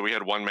 So we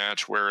had one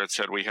match where it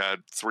said we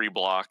had 3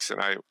 blocks,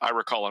 and I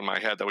recall in my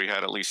head that we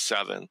had at least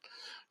 7.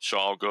 So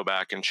I'll go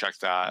back and check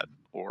that.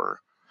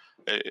 Or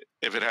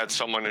if it had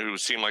someone who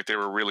seemed like they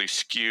were really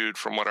skewed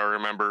from what I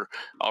remember,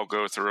 I'll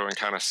go through and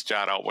kind of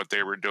stat out what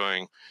they were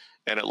doing.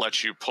 And it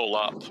lets you pull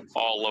up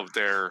all of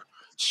their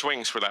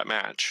swings for that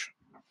match.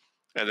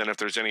 And then if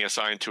there's any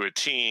assigned to a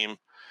team,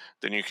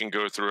 then you can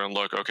go through and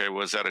look, okay,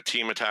 was that a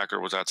team attack or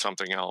was that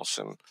something else?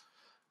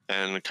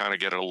 And kind of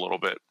get it a little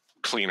bit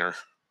cleaner.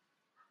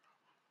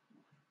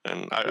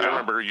 And I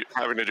remember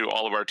having to do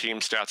all of our team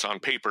stats on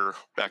paper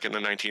back in the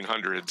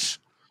 1900s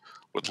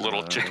with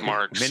little tick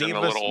marks.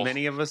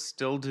 Many of us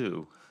still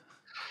do.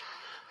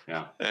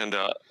 Yeah. And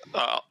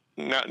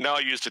now I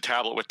use the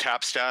tablet with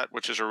TapStat,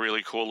 which is a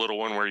really cool little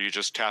one where you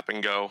just tap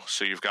and go.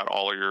 So you've got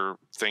all of your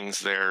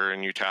things there,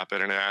 and you tap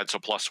it, and it adds a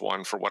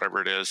 +1 for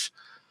whatever it is.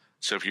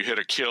 So if you hit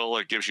a kill,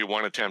 it gives you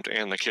 1 attempt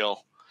and the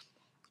kill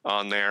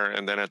on there.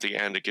 And then at the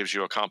end, it gives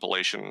you a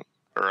compilation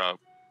or a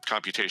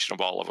computation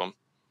of all of them.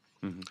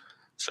 Mm-hmm.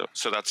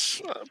 So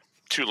that's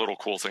 2 little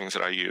cool things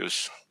that I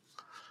use.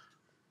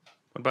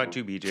 What about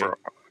you, BJ?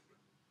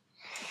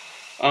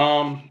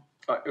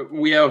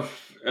 We have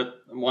at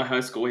my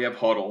high school, we have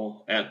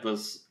huddle. At the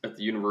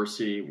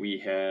university, we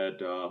had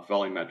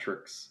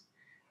volumetrics.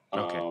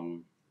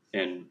 Okay.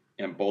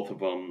 And both of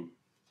them,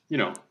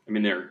 I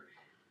mean,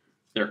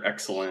 they're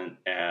excellent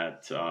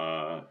at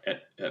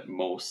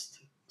most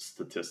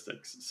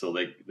statistics. So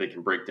they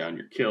can break down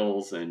your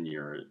kills and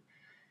your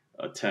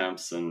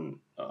attempts and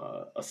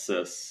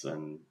assists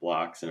and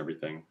blocks and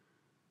everything.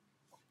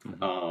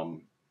 Mm-hmm.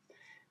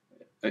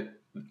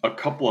 a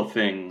couple of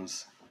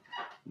things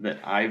that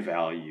I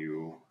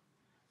value,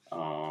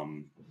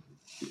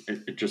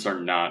 it just are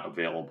not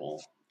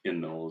available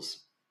in those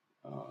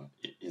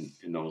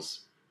in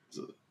those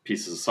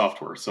pieces of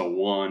software. So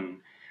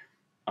one,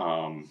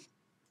 I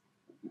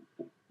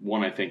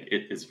think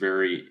it is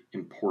very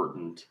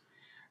important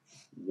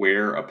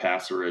where a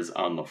passer is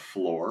on the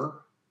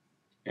floor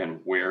and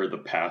where the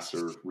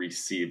passer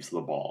receives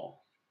the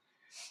ball.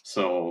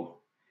 So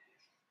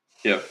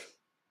if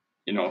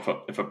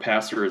a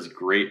passer is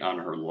great on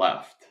her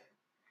left,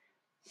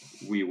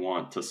 we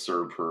want to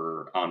serve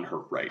her on her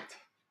right.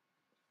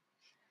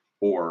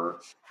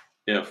 Or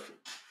if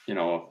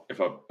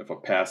a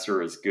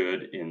passer is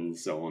good in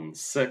zone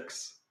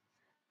 6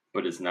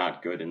 but is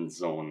not good in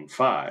zone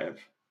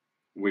 5,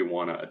 we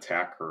want to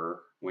attack her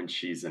when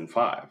she's in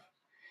 5.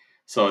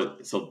 So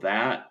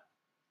that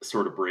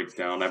sort of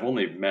breakdown, I've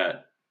only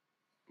met,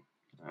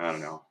 I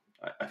don't know,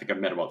 I think I've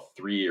met about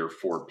 3 or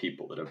 4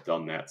 people that have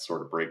done that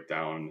sort of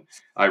breakdown.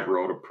 I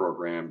wrote a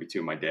program,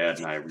 between my dad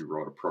and I, we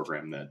wrote a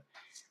program that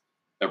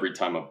every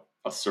time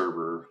a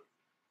server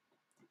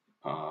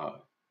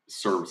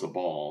serves a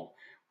ball,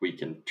 we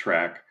can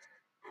track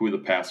who the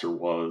passer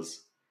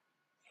was,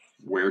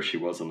 where she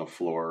was on the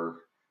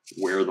floor,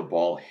 where the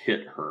ball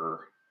hit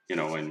her,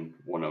 in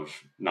one of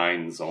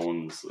 9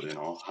 zones,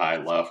 high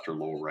left or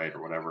low right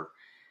or whatever.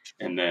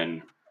 And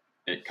then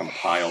it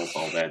compiles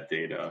all that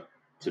data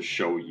to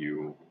show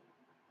you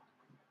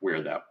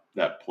where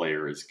that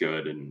player is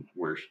good and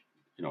where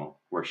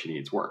she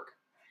needs work.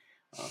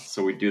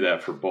 So we do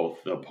that for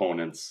both the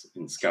opponents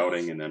in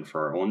scouting and then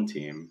for our own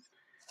team.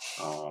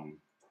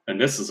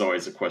 And this is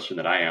always a question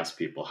that I ask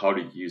people: how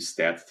to use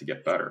stats to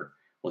get better?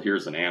 Well,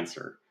 here's an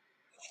answer.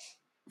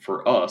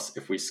 For us,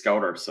 if we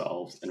scout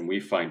ourselves and we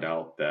find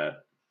out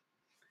that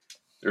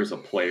there's a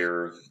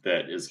player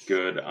that is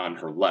good on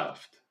her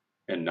left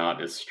and not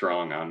as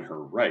strong on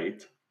her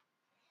right,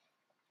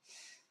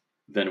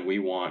 then we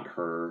want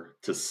her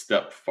to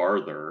step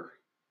farther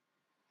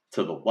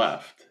to the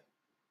left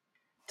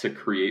to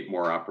create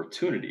more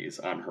opportunities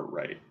on her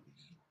right.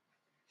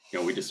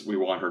 We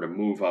want her to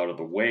move out of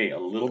the way a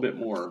little bit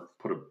more,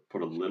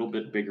 put a little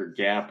bit bigger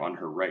gap on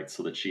her right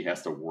so that she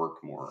has to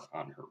work more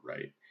on her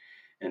right.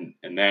 And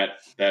that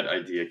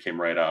idea came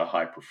right out of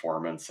high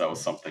performance. That was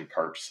something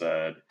Karch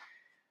said,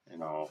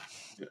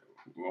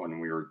 when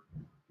we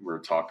were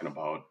talking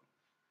about,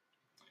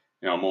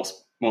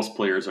 most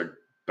players are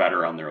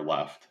better on their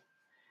left.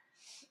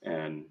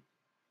 And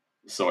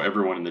so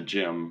everyone in the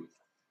gym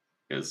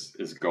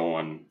is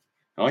going,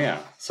 oh yeah,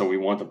 so we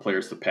want the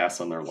players to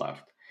pass on their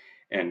left.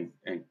 And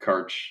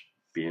Karch,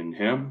 being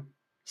him,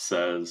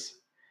 says,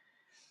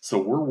 so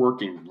we're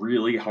working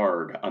really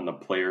hard on the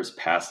players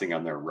passing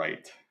on their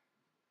right.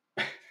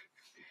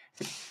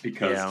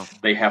 Because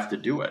they have to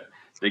do it.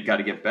 They got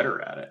to get better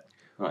at it.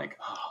 I'm like,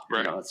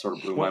 right. That sort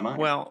of blew my mind.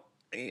 Well,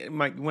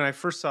 when I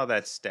first saw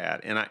that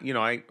stat, and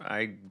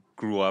I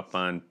grew up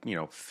on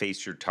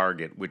face your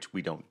target, which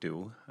we don't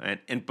do,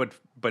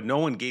 but no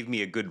one gave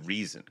me a good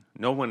reason.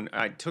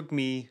 It took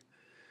me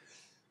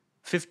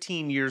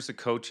 15 years of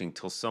coaching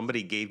till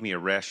somebody gave me a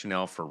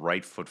rationale for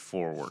right foot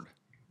forward.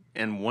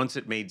 And once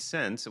it made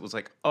sense, it was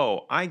like,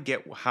 oh, I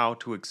get how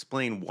to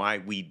explain why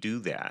we do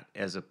that,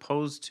 as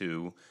opposed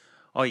to,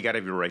 oh, you got to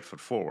have your right foot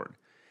forward.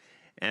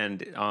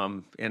 And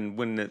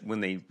when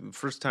the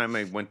first time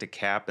I went to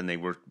CAP and they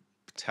were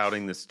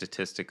touting the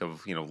statistic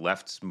of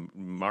left's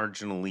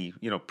marginally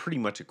pretty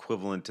much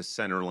equivalent to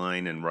center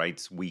line and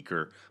right's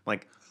weaker, I'm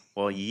like,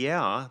 well,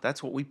 yeah,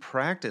 that's what we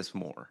practice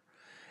more.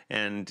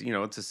 And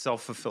it's a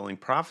self-fulfilling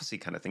prophecy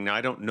kind of thing. Now,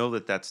 I don't know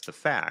that that's the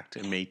fact.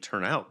 It may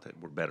turn out that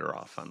we're better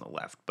off on the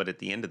left, but at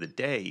the end of the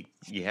day,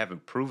 you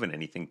haven't proven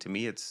anything to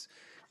me. It's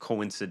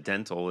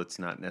coincidental. It's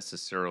not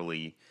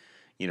necessarily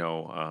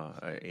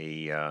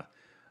a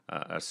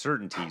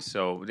certainty.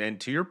 So, and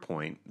to your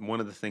point, one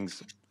of the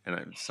things, and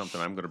it's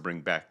something I'm going to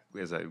bring back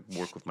as I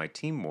work with my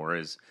team more,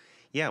 is,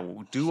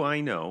 do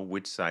I know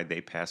which side they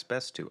pass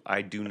best to?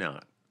 I do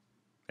not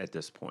at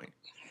this point,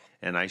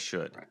 and I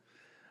should.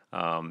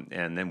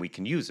 And then we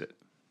can use it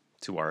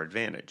to our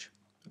advantage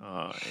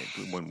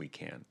when we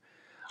can.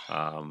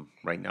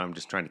 Right now, I'm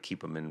just trying to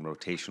keep them in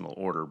rotational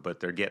order, but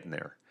they're getting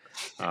there.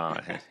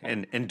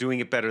 And doing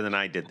it better than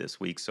I did this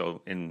week.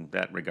 So in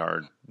that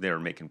regard, they're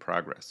making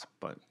progress.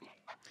 But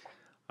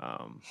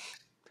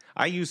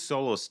I use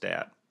solo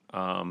stat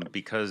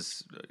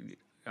because,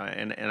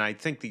 and I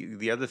think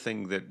the other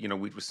thing that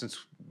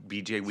since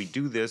BJ, we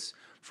do this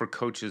for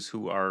coaches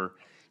who are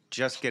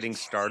just getting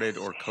started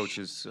or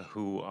coaches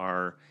who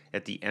are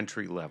at the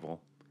entry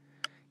level.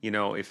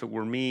 If it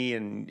were me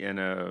and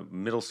a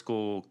middle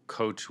school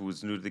coach who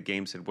was new to the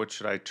game said, what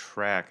should I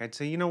track? I'd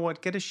say,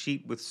 get a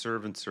sheet with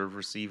serve and serve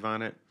receive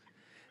on it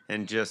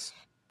and just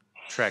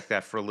track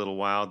that for a little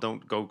while.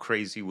 Don't go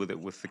crazy with it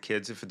with the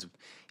kids. If it's,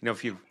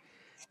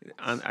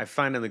 I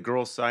find on the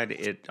girls' side,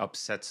 it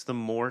upsets them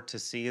more to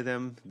see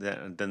them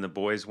than the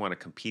boys want to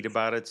compete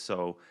about it.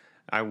 So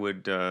I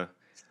always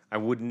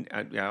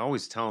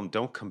tell them,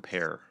 don't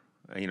compare.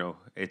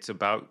 it's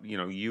about,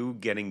 you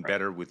getting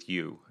better with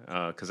you.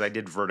 Because I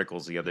did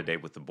verticals the other day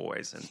with the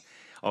boys. And,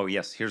 oh,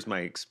 yes, here's my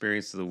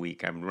experience of the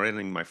week. I'm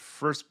running my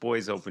first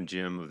boys open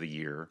gym of the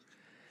year.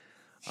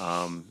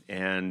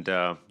 And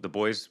the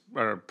boys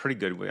are pretty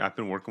good. I've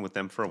been working with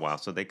them for a while.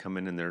 So they come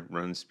in and they're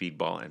running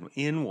speedball. And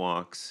in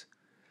walks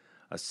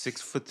a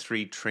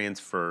 6'3"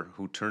 transfer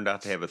who turned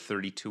out to have a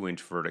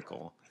 32-inch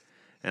vertical.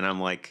 And I'm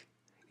like,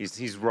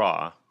 he's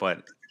raw, but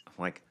I'm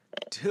like,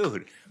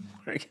 dude,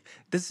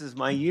 this is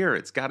my year.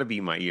 It's got to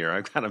be my year.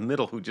 I've got a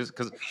middle who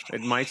because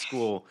at my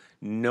school,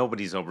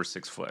 nobody's over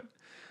 6 foot,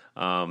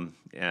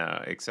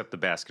 except the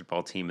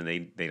basketball team, and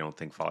they don't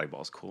think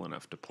volleyball's cool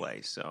enough to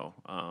play. So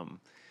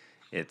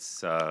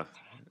it's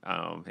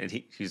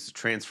and he's a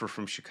transfer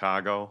from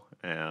Chicago.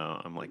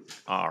 I'm like,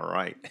 all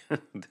right,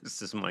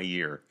 this is my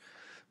year.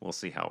 We'll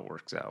see how it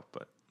works out,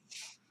 but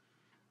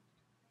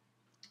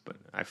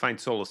I find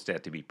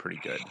Solostat to be pretty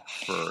good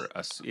for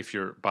us. If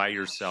you're by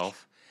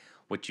yourself,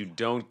 what you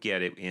don't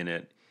get in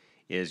it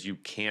is you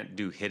can't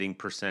do hitting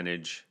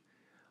percentage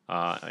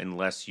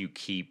unless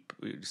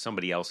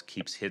somebody else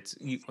keeps hits.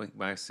 When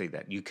I say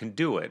that, you can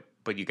do it,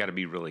 but you got to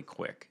be really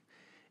quick.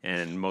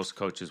 And most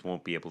coaches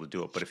won't be able to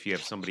do it. But if you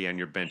have somebody on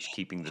your bench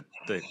keeping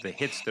the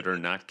hits that are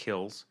not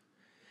kills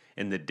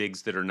and the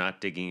digs that are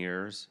not digging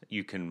errors,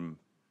 you can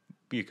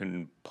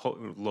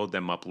load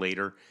them up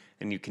later,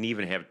 and you can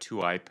even have 2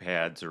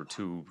 iPads or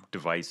 2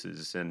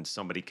 devices, and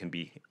somebody can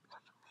be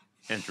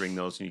entering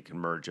those, and you can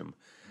merge them.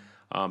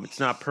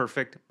 It's not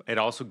perfect. It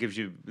also gives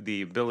you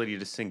the ability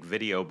to sync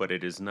video, but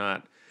it is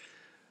not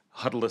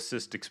Huddle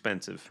Assist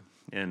expensive,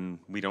 and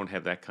we don't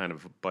have that kind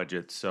of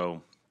budget,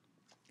 so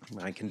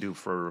I can do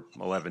for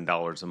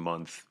 $11 a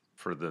month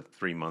for the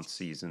 3-month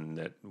season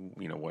that,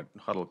 what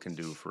Huddle can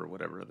do for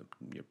whatever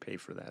you pay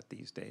for that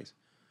these days.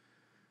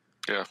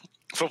 Yeah,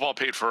 football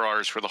paid for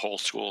ours for the whole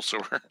school, so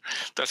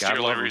that's the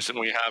only reason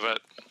we have it.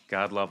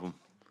 God love them.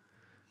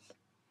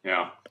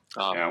 Yeah,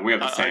 we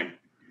have the same.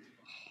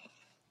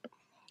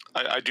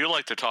 I do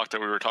like the talk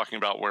that we were talking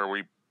about where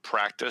we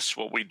practice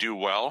what we do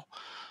well.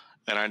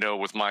 And I know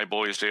with my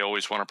boys, they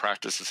always want to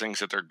practice the things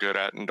that they're good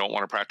at and don't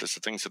want to practice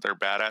the things that they're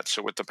bad at.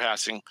 So with the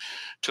passing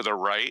to the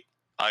right,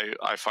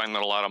 I find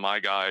that a lot of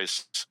my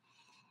guys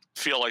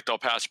feel like they'll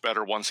pass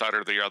better one side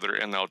or the other,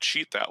 and they'll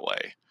cheat that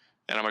way.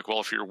 And I'm like, well,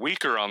 if you're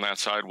weaker on that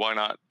side, why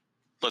not?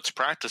 Let's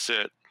practice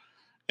it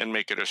and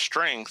make it a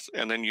strength,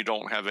 and then you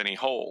don't have any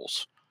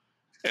holes.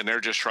 And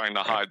they're just trying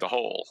to hide the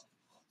hole.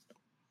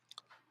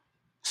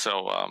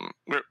 So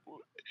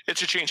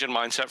it's a change in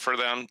mindset for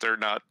them. They're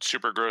not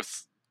super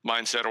growth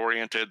mindset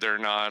oriented. They're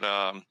not.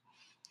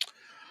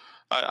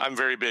 I'm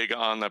very big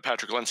on the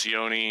Patrick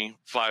Lencioni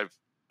 5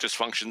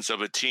 dysfunctions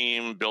of a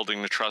team,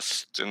 building the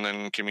trust, and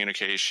then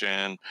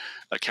communication,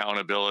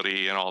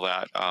 accountability, and all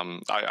that.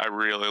 I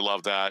really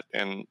love that,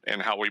 and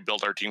how we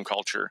build our team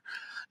culture.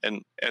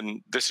 And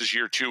this is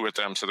year 2 with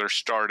them, so they're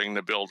starting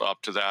to build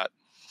up to that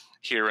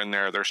here and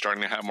there. They're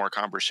starting to have more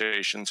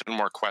conversations and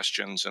more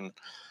questions,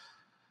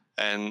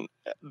 and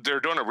they're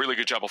doing a really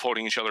good job of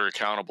holding each other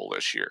accountable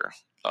this year.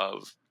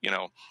 Of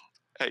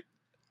hey,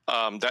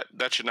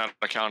 that should not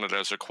be counted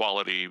as a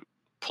quality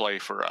play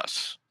for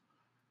us,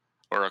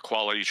 or a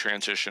quality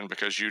transition,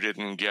 because you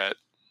didn't get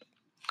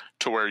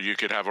to where you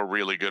could have a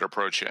really good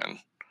approach in.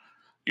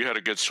 You had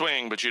a good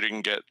swing, but you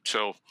didn't get,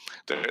 so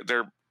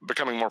they're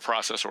becoming more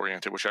process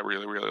oriented, which I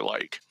really, really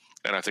like.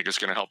 And I think it's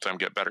going to help them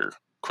get better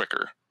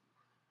quicker.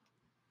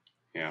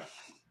 Yeah.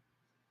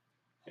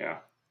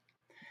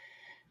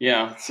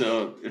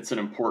 So it's an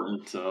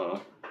important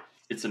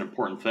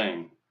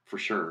thing for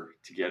sure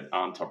to get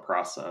onto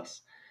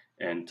process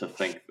and to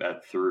think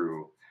that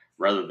through,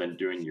 rather than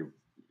doing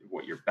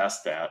what you're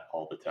best at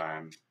all the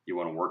time. You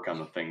want to work on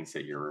the things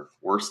that you're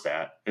worst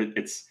at.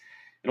 It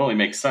only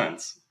makes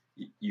sense.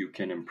 You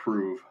can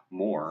improve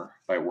more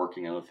by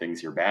working on the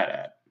things you're bad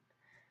at.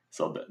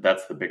 So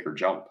that's the bigger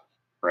jump,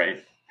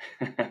 right?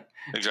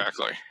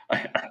 Exactly.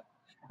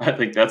 I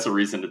think that's a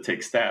reason to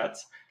take stats.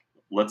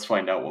 Let's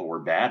find out what we're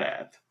bad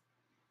at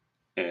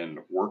and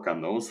work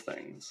on those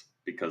things,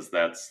 because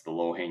that's the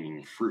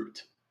low-hanging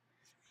fruit,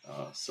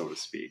 so to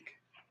speak.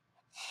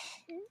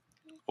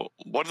 Well,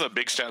 one of the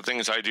big stat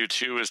things I do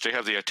too is they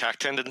have the attack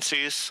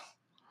tendencies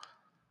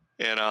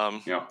in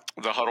the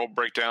huddle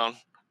breakdown.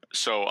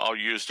 So I'll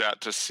use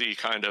that to see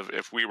kind of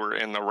if we were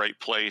in the right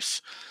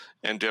place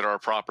and did our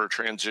proper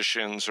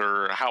transitions,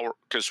 or how,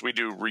 because we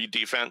do read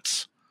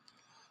defense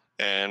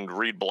and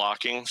read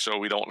blocking. So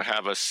we don't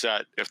have a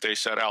set. If they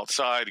set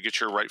outside, get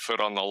your right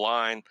foot on the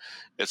line.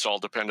 It's all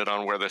dependent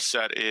on where the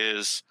set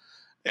is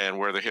and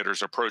where the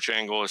hitter's approach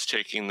angle is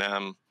taking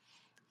them,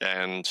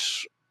 and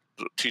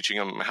teaching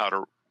them how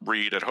to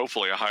read at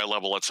hopefully a high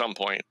level at some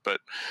point,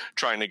 but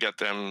trying to get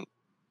them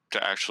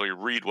to actually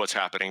read what's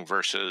happening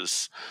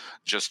versus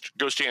just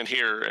go stand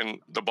here and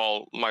the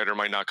ball might or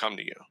might not come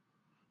to you.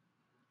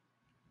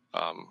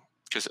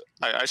 Because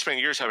I spent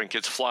years having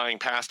kids flying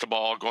past the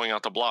ball, going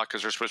out the block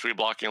because they're supposed to be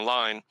blocking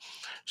line.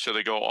 So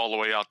they go all the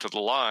way out to the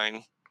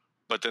line,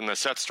 but then the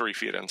set's 3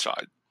 feet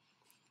inside.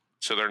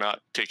 so they're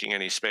not taking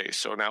any space.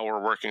 So now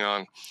we're working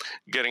on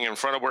getting in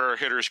front of where our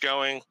hitter's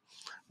going.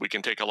 We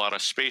can take a lot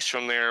of space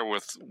from there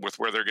with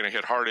where they're going to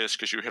hit hardest,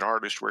 because you hit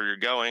hardest where you're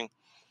going.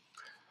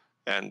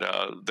 And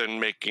then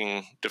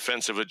making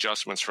defensive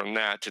adjustments from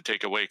that to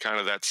take away kind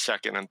of that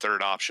second and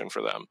third option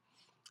for them.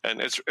 And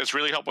it's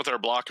really helped with our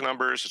block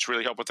numbers. It's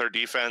really helped with our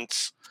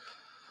defense.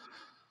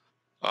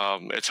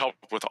 It's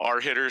helped with our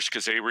hitters,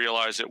 because they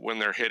realize that when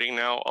they're hitting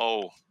now,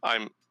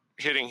 I'm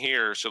hitting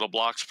here, so the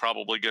block's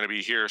probably going to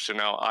be here. So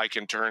now I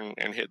can turn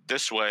and hit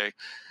this way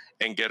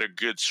and get a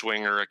good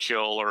swing or a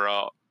kill or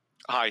a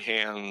high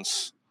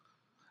hands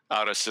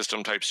out of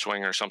system type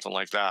swing or something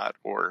like that.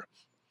 Or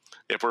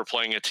if we're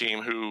playing a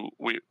team who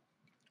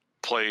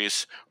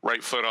plays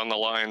right foot on the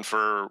line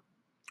for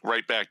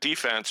right back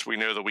defense, we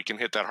know that we can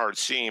hit that hard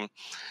seam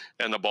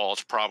and the ball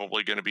is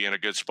probably going to be in a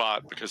good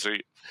spot, because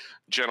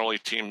generally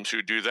teams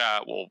who do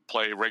that will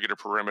play regular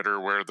perimeter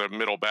where the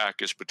middle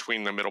back is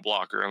between the middle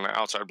blocker and the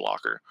outside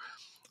blocker.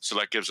 So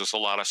that gives us a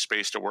lot of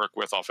space to work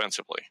with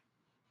offensively.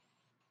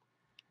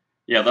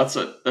 Yeah, that's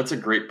a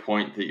great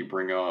point that you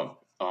bring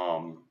up.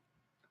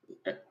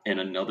 And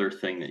another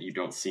thing that you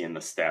don't see in the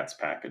stats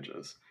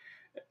packages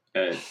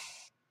at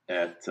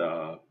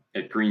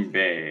Green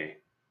Bay,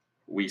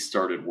 we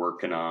started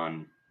working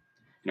on,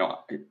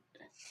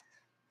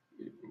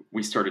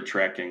 we started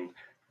tracking,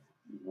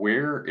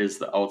 where is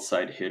the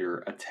outside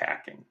hitter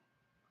attacking?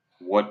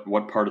 What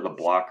part of the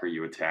block are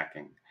you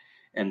attacking?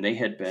 And they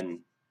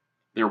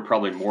were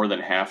probably more than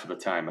half of the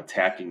time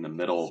attacking the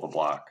middle of the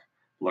block,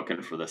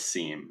 looking for the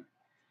seam.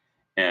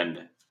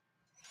 And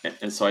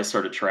so I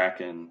started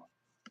tracking,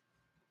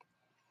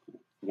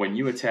 when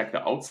you attack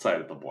the outside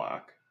of the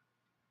block,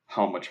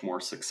 how much more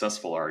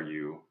successful are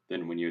you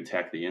than when you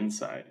attack the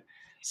inside?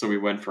 So we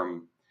went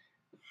from,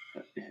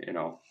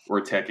 we're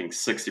attacking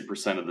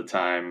 60% of the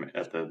time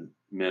at the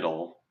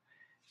middle,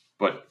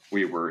 but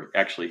we were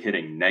actually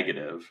hitting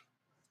negative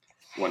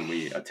when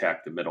we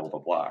attacked the middle of the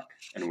block,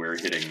 and we were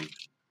hitting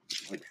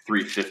like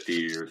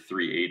 350 or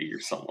 380 or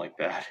something like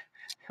that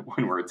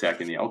when we're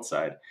attacking the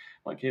outside.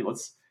 Like, hey,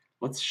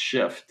 let's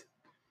shift,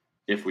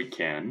 if we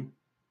can,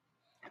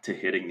 to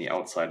hitting the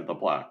outside of the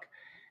block.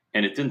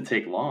 And it didn't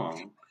take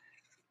long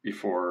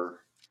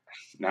before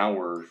now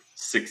we're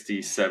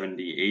 60,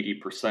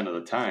 70, 80% of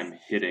the time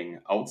hitting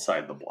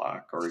outside the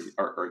block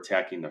or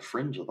attacking the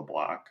fringe of the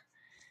block.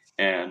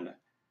 And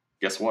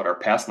guess what? Our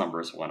pass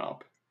numbers went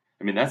up.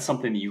 I mean, that's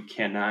something you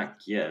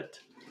cannot get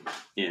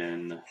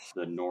in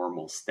the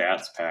normal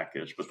stats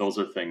package, but those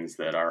are things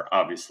that are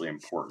obviously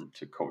important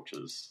to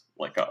coaches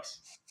like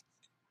us.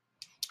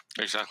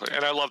 Exactly.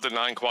 And I love the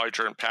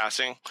 9-quadrant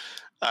passing.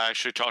 I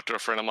actually talked to a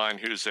friend of mine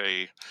who's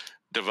an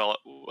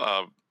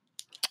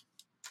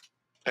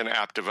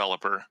app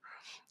developer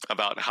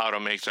about how to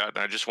make that.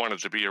 And I just wanted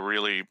to be a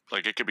really,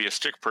 it could be a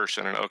stick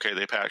person, and okay,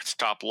 they passed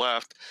top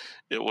left,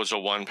 it was a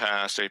 1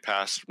 pass. They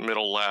passed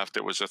middle left,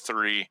 it was a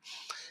 3.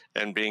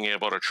 And being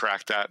able to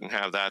track that and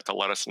have that to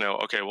let us know,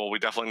 okay, well, we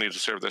definitely need to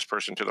serve this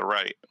person to the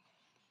right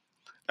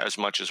as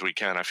much as we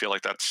can. I feel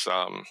like that's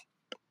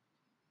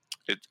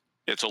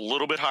it's a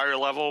little bit higher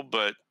level,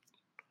 but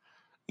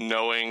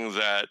knowing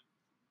that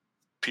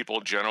people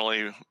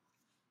generally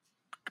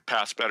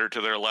pass better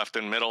to their left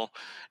and middle,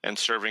 and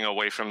serving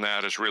away from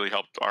that has really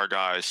helped our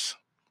guys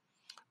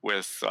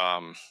with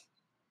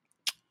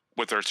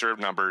their serve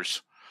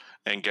numbers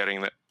and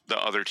getting the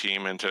other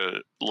team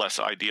into less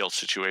ideal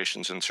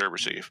situations in serve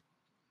receive.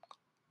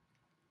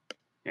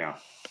 Yeah.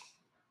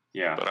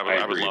 But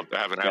I would love to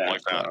have an app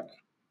like that.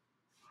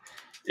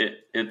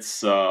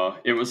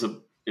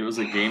 It was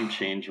a game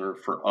changer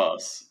for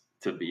us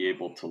to be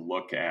able to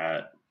look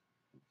at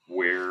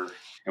where,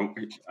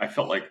 and I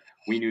felt like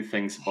we knew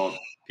things about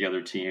the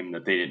other team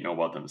that they didn't know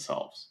about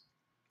themselves.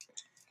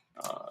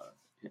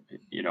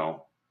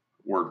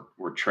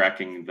 We're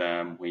tracking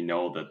them. We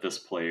know that this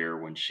player,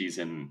 when she's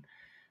in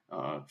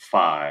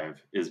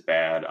 5, is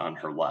bad on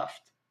her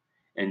left.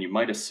 And you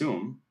might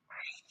assume,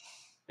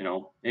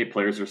 hey,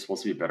 players are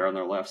supposed to be better on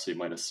their left, so you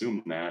might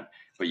assume that,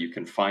 but you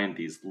can find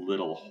these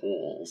little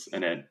holes.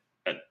 And at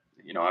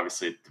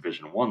obviously at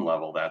Division I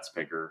level, that's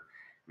bigger.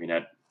 I mean,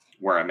 at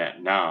where I'm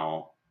at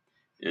now,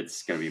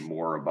 it's going to be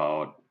more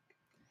about,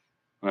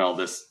 well,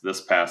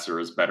 this passer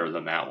is better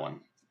than that one.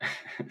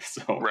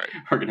 So right.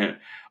 We're going to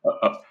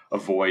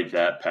avoid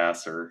that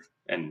passer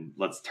and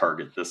let's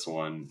target this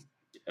one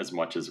as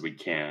much as we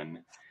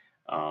can.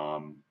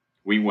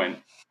 We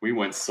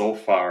went so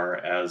far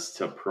as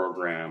to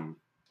program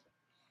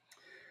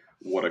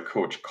what a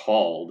coach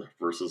called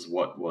versus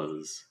what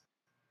was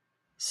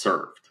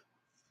served.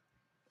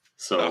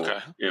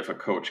 So if a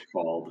coach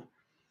called,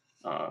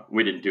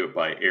 we didn't do it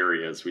by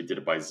areas, we did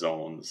it by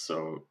zones,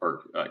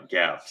 or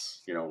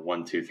gaps,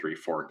 1, 2, 3,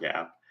 4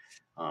 gap,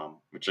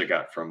 which I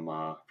got from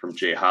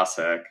Jay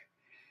Hossack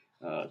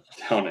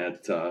down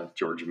at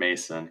George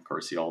Mason. Of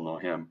course, you all know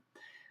him.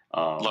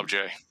 Love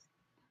Jay.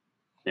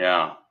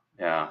 Yeah.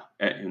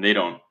 And they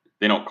don't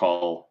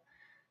call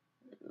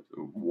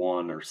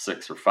 1 or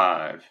 6 or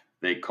 5.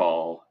 They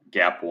call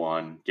gap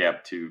 1,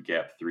 gap 2,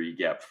 gap 3,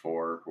 gap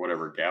 4,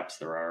 whatever gaps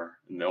there are,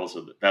 and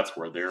that's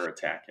where they're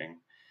attacking.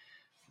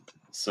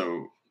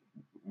 So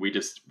we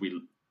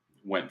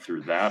went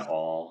through that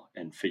all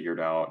and figured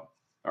out,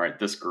 all right,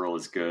 this girl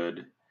is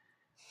good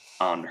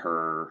on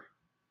her,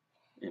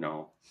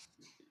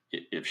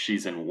 if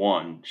she's in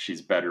 1,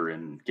 she's better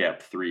in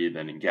gap 3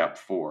 than in gap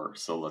 4.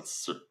 So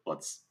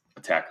let's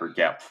attack her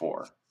gap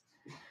 4.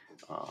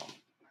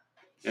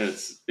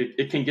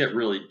 It can get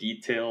really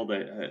detailed.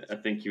 I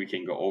think you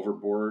can go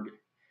overboard.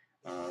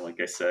 Like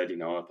I said,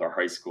 with our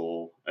high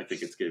school, I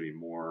think it's going to be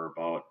more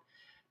about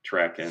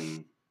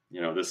tracking.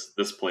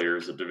 This player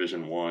is a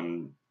Division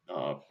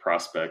I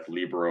prospect,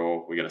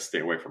 libero. We got to stay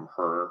away from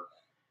her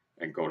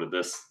and go to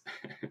this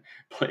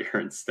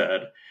player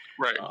instead,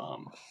 Right.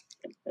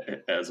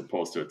 As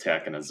opposed to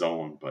attacking a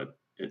zone. But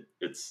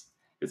it's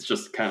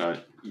just kind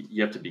of,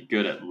 you have to be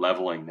good at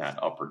leveling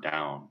that up or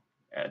down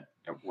at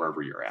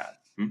wherever you're at.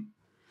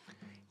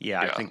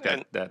 Yeah, I think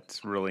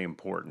that's really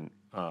important.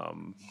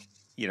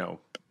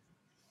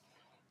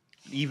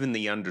 Even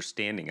the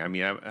understanding. I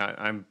mean,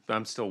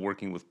 I'm still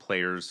working with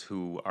players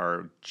who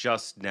are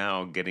just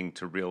now getting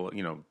to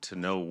to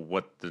know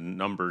what the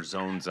number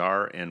zones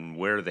are and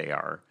where they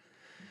are,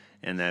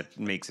 and that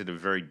makes it a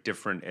very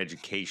different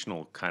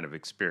educational kind of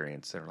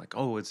experience. They're like,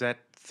 "Oh, is that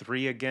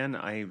 3 again?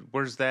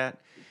 Where's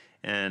that?"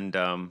 And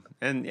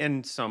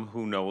some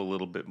who know a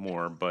little bit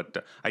more,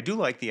 but I do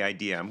like the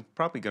idea. I'm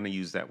probably going to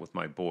use that with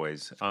my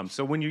boys.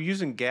 So when you're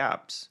using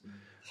gaps,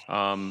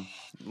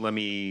 let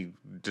me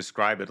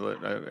describe it.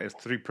 A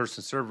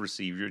 3-person serve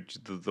receive.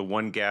 The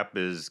one gap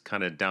is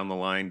kind of down the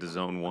line to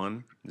zone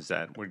 1. Is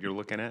that what you're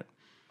looking at?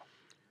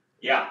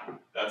 Yeah,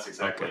 that's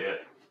exactly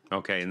it.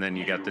 Okay, and then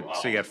you got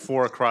so you got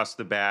 4 across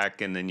the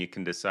back, and then you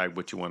can decide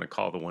what you want to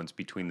call the ones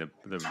between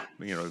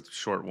the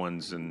short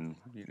ones and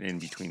in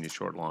between the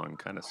short long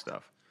kind of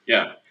stuff.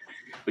 Yeah,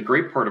 the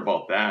great part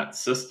about that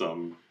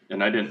system,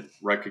 and I didn't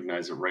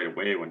recognize it right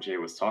away when Jay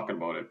was talking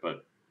about it,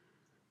 but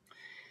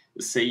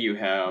say you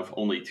have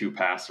only 2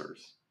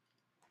 passers.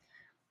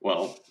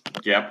 Well,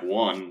 gap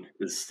 1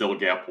 is still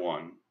gap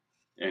 1,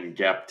 and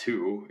gap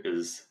 2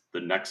 is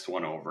the next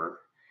one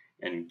over,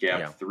 and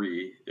gap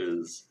 3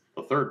 is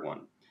the third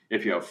one.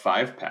 If you have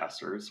 5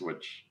 passers,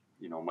 which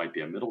might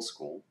be a middle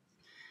school,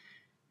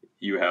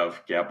 you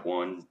have gap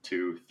 1,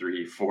 2,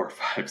 3, 4,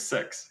 5,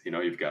 6.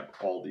 You've got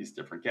all these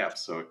different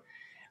gaps. So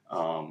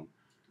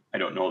I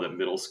don't know that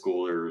middle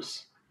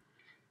schoolers,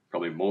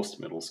 probably most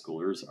middle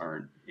schoolers,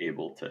 aren't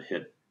able to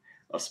hit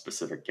a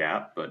specific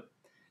gap, but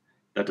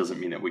that doesn't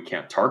mean that we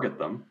can't target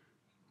them,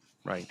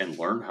 right, and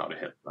learn how to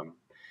hit them.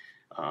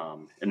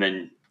 And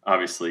then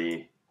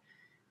obviously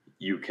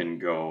you can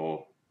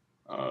go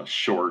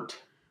short,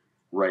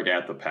 right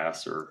at the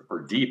passer,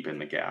 or deep in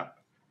the gap.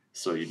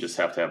 So you just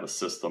have to have a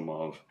system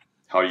of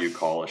how do you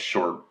call a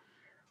short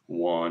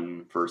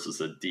 1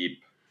 versus a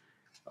deep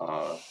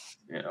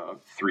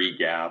 3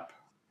 gap.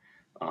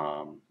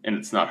 And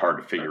it's not hard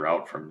to figure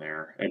out from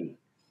there. And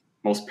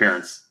most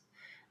parents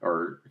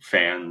or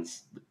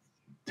fans,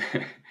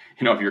 if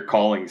you're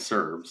calling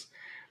serves,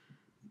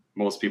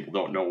 most people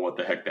don't know what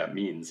the heck that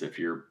means. If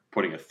you're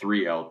putting a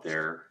 3 out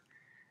there,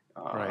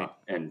 right,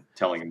 and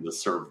telling them to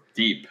serve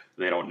deep,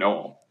 they don't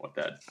know what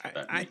that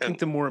means. I think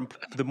the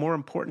more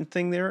important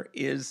thing there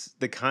is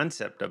the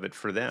concept of it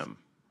for them,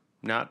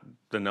 not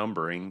the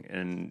numbering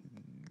and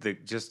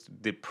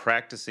the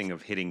practicing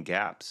of hitting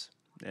gaps.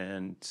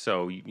 And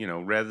so,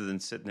 rather than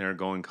sitting there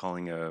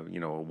calling a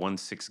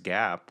 1-6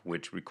 gap,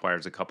 which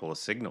requires a couple of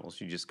signals,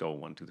 you just go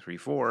 1, 2, 3,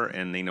 4,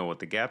 and they know what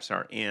the gaps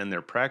are, and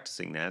they're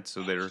practicing that,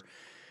 so they're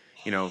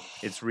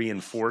it's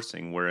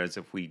reinforcing. Whereas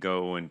if we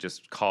go and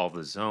just call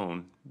the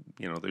zone,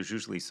 there's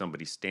usually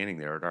somebody standing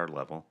there at our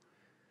level.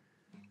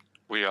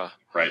 We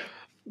right.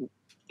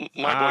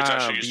 My boys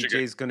actually used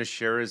BJ's going to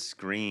share his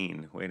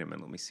screen. Wait a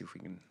minute. Let me see if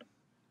we can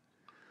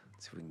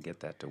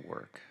get that to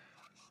work.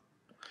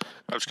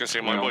 I was going to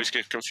say my boys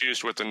get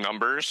confused with the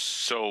numbers.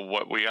 So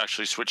what we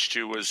actually switched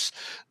to was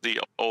the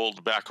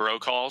old back row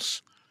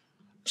calls.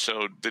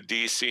 So the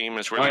D seam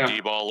is where the D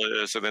ball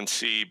is, and then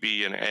C,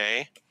 B, and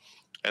A.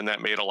 And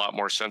that made a lot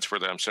more sense for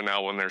them. So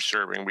now when they're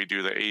serving, we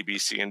do the A, B,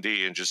 C, and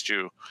D and just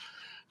do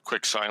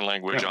quick sign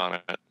language on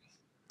it.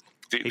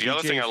 The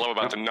other thing I love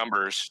about the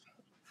numbers,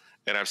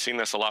 and I've seen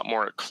this a lot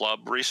more at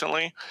club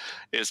recently,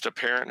 is the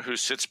parent who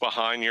sits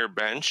behind your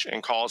bench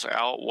and calls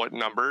out what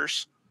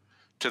numbers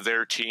to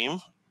their team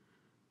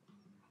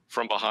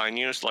from behind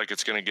you. It's like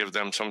it's going to give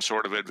them some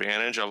sort of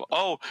advantage of,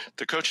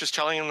 the coach is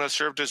telling him to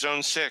serve to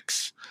zone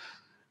 6.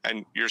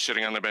 And you're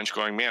sitting on the bench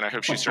going, man, I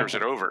hope she serves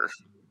it over.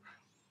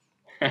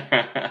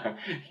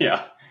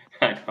 Yeah,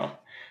 I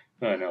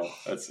know.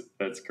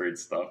 That's great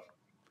stuff.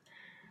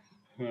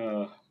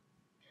 So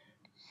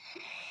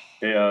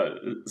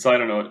I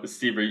don't know,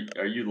 Steve,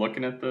 are you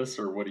looking at this,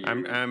 or what are you?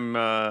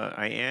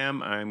 I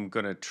am. I'm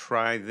gonna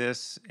try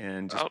this,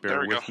 and just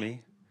bear with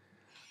me.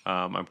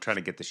 I'm trying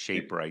to get the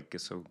shape right,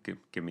 so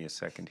give me a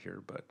second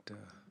here. But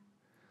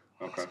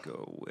let's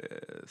go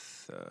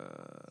with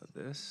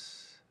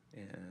this.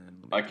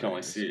 And I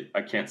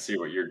can't see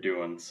what you're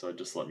doing, so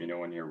just let me know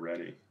when you're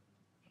ready.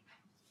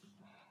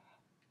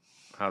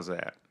 How's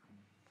that?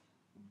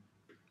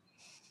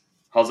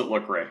 How's it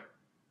look, Ray?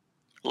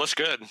 Looks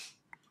good.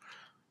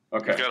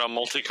 Okay. You've got a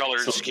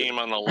multicolored scheme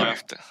on the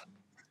left.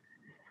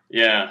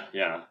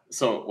 Yeah.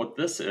 So what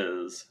this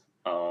is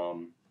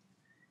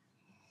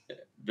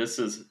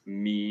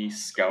me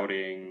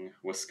scouting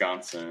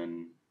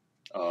Wisconsin.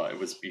 It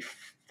was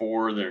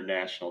before their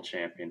national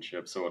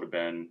championship, so it would have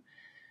been,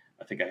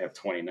 I think I have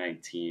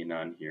 2019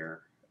 on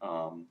here.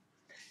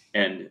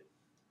 And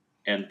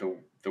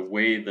the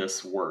way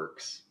this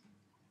works,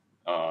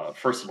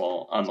 first of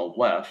all, on the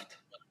left,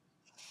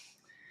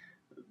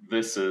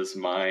 this is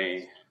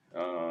my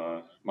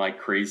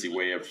crazy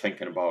way of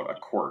thinking about a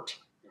court.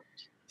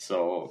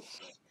 So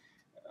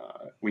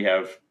we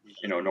have,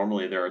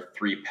 normally there are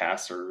 3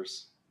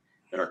 passers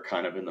that are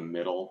kind of in the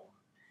middle,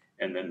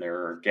 and then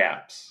there are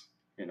gaps.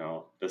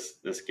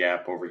 This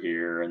gap over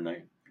here and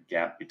the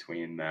gap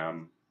between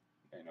them.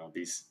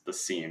 The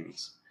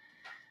seams.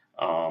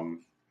 And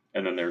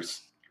then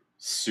there's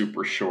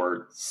super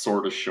short,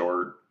 sort of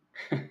short,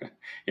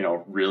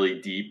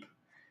 really deep,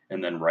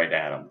 and then right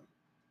at them.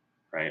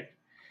 Right.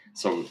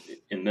 So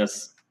in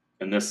this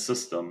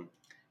system,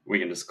 we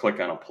can just click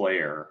on a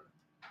player,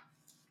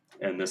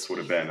 and this would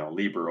have been a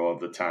libero of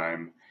the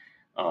time.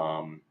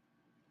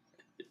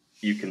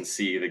 You can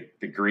see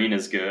the green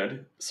is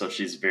good, so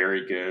she's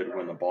very good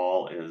when the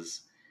ball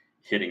is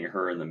hitting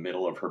her in the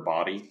middle of her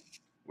body,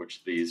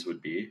 which these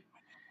would be.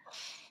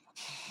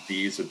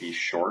 These would be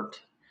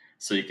short,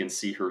 so you can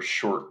see her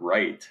short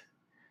right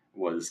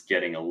was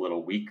getting a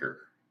little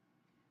weaker.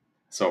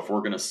 So if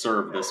we're going to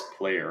serve this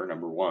player,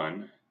 number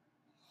one,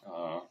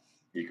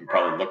 you can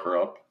probably look her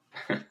up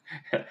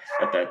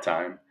at that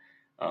time.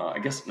 I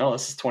guess, no,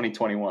 this is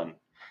 2021.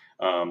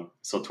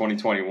 So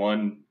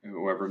 2021,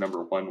 whoever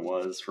number 1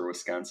 was for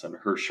Wisconsin,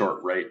 her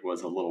short right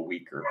was a little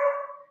weaker.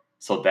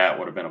 So that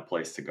would have been a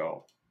place to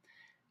go.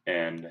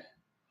 And,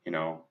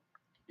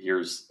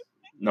 here's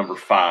number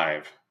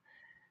 5.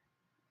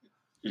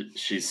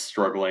 She's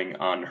struggling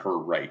on her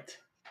right.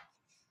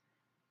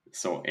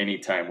 So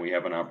anytime we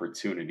have an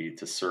opportunity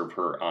to serve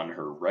her on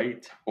her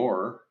right,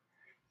 or,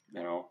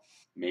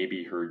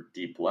 maybe her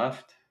deep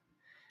left,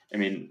 I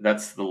mean,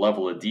 that's the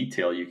level of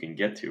detail you can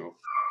get to.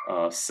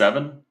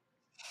 7,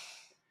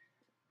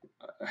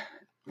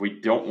 we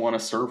don't want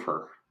to serve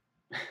her.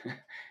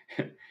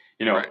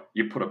 Right.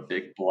 You put a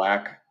big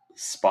black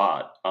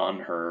spot on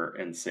her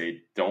and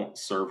say, don't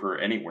serve her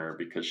anywhere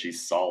because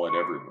she's solid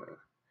everywhere.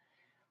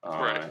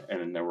 Right. And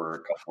then there were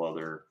a couple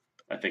other,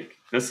 I think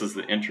this is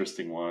the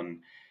interesting one,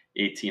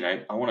 18.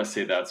 I want to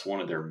say that's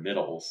one of their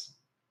middles.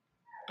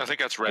 I think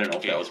that's Redke. I don't know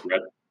if that was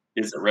Red.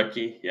 Is it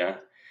Redke? Yeah.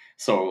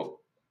 So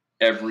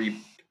every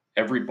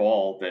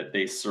ball that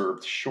they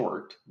served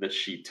short that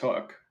she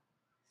took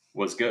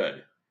was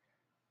good.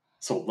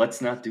 So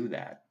let's not do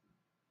that.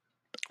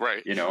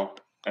 Right.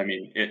 I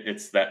mean,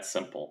 it's that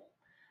simple.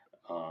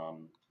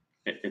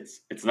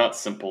 It's not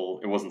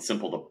simple. It wasn't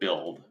simple to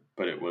build,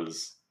 but it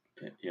was,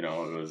 and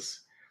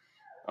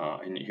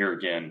here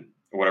again,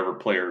 whatever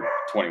player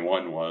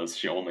 21 was,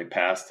 she only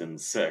passed in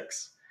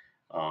 6.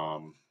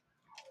 Trying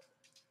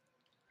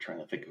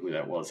to think of who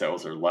that was. That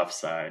was her left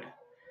side.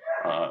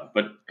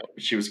 But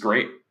she was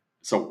great.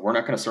 So we're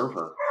not going to serve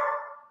her.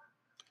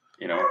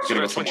 So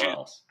go somewhere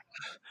else.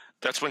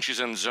 That's when she's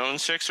in zone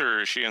 6,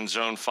 or is she in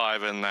zone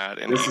 5 in that?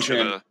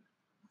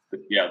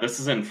 Yeah, this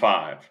is in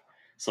 5.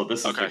 So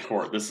this is the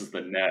court. This is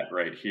the net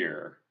right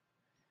here.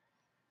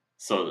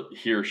 So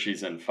here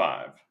she's in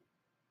 5.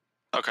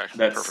 Okay.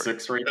 That perfect.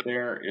 6 right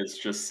there is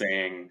just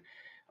saying,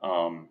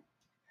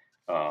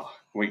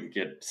 we can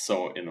get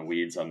so in the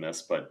weeds on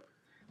this, but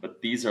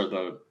these are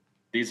the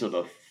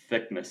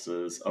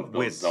thicknesses of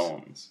those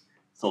zones.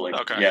 So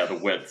the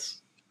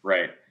widths,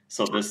 right?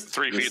 So this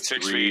 3 feet,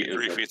 6 feet,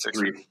 3 feet, 6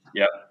 feet.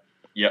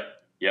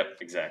 Yep,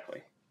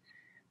 exactly.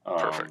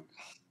 Perfect.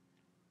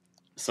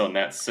 So in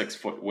that 6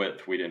 foot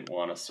width, we didn't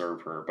want to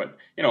serve her, but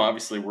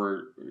obviously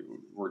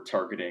we're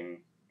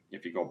targeting.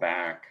 If you go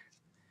back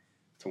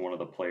to one of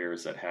the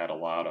players that had a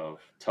lot of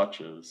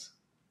touches,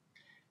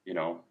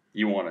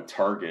 you want to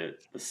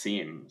target the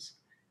seams,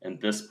 and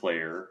this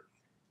player,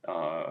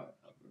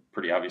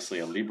 pretty obviously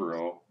a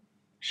libero,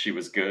 she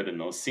was good in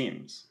those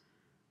seams,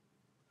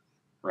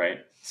 right?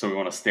 So we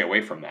want to stay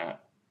away from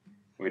that.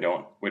 We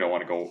don't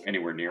want to go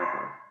anywhere near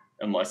her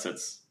unless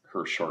it's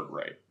her short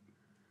right.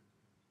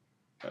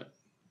 But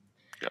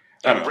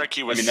and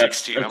Redke was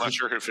 16. I'm not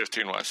sure who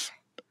 15 was.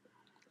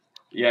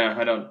 Yeah,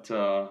 I don't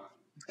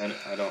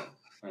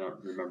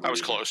remember. I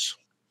was close.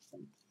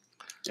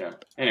 Yeah.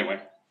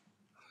 Anyway,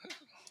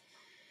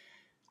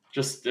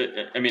 just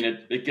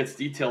it gets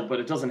detailed, but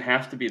it doesn't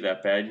have to be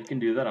that bad. You can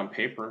do that on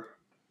paper.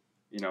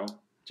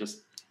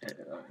 Just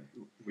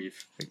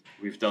we've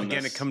done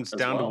again. This it comes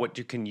down to what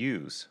you can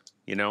use.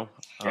 Yeah.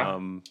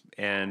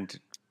 And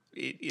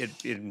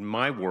it in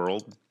my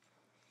world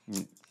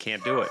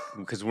can't do it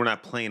because we're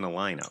not playing a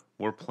lineup.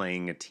 We're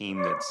playing a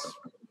team that's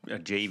a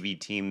JV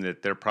team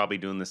that they're probably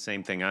doing the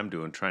same thing I'm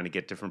doing, trying to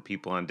get different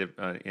people on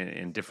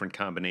in different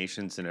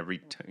combinations, and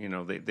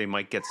they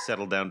might get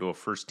settled down to a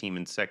first team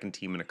and second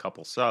team and a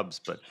couple subs,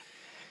 but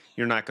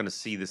you're not going to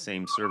see the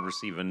same serve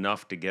receive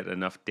enough to get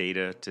enough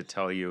data to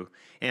tell you.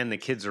 And the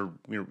kids are,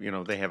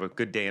 they have a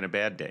good day and a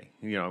bad day.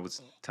 I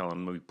was telling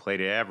them we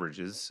played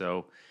averages,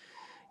 so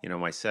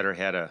my setter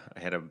had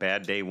a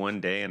bad day one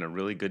day and a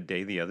really good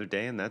day the other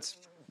day, and that's,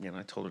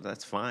 I told her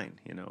that's fine,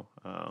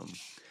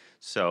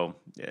 So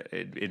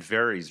it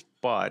varies,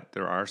 but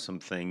there are some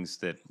things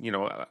that,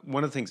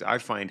 one of the things I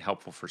find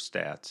helpful for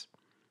stats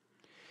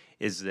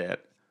is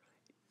that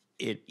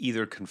it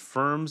either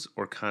confirms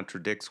or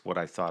contradicts what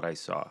I thought I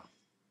saw.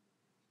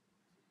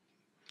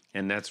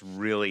 And that's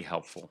really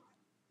helpful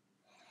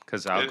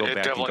because I'll go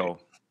back and go,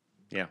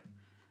 yeah.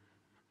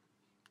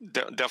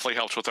 Definitely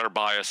helps with our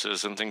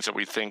biases and things that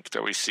we think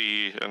that we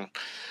see and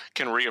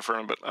can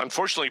reaffirm. But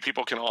unfortunately,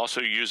 people can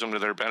also use them to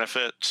their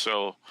benefit.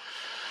 So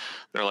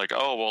they're like,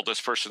 oh, well, this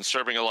person's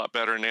serving a lot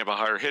better and they have a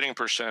higher hitting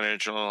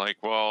percentage. And I'm like,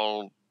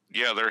 well,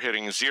 yeah, they're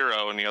hitting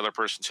 0 and the other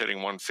person's hitting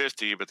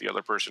 150, but the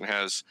other person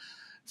has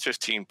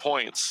 15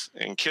 points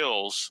and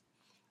kills,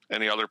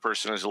 and the other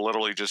person is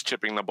literally just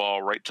tipping the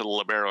ball right to the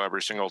libero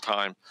every single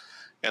time,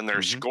 and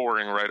they're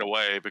scoring right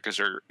away because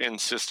they're in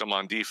system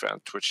on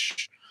defense,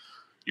 which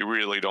you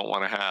really don't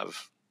want to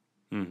have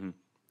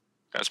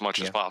as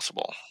much as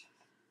possible.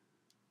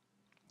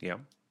 Yeah.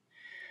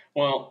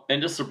 Well,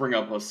 and just to bring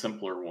up a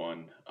simpler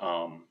one,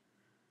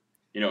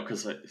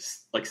 because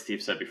like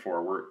Steve said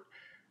before,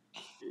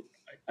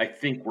 I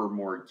think we're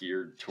more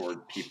geared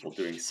toward people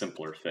doing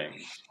simpler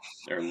things.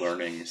 They're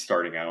learning,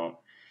 starting out.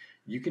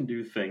 You can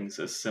do things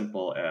as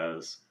simple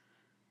as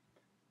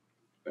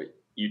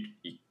you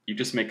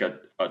just make a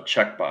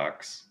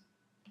checkbox,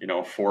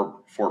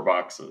 4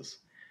 boxes.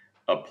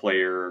 A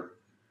player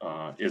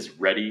is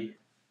ready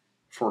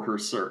for her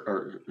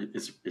or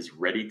is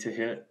ready to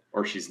hit,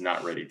 or she's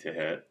not ready to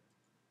hit,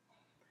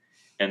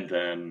 and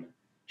then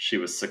she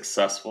was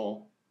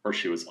successful or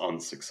she was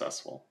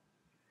unsuccessful.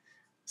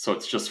 So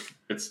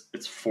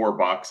it's 4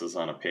 boxes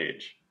on a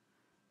page.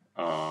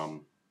 I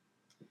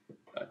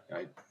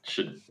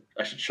should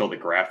show the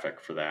graphic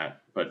for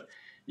that, but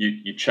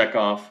you check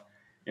off,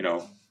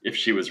 if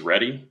she was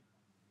ready,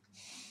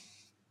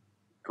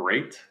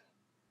 great.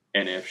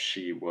 And if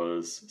she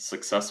was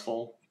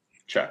successful,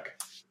 check.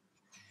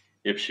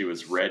 If she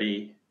was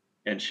ready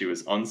and she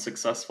was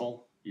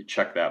unsuccessful, you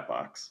check that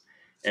box.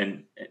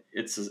 And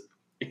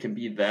it can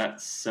be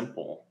that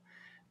simple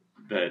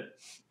that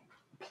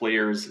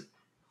players,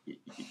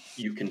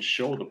 you can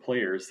show the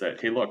players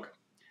that, hey, look,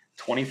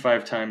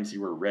 25 times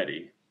you were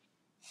ready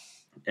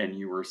and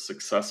you were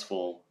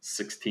successful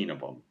 16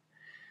 of them.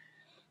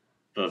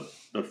 The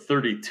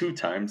 32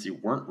 times you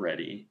weren't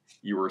ready,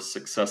 you were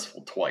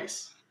successful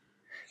twice.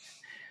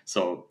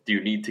 So do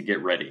you need to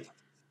get ready?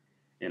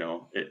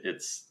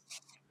 It's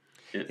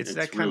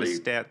that kind of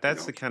stat.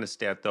 That's the kind of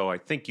stat, though, I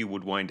think you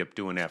would wind up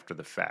doing after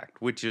the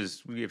fact, which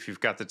is if you've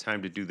got the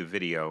time to do the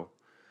video,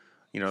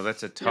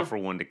 that's a tougher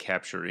one to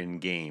capture in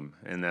game.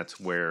 And that's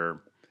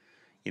where,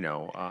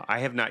 I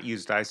have not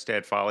used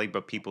iStat Volley,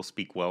 but people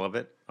speak well of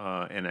it.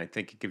 And I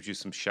think it gives you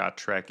some shot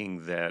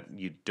tracking that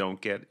you don't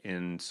get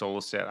in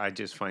SoloStat. I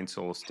just find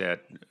SoloStat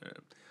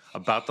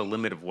about the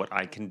limit of what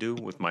I can do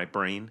with my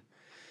brain.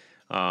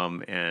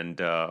 And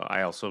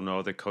I also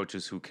know that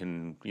coaches who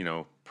can,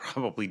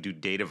 probably do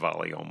data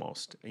volley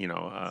almost.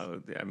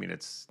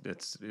 It's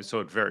so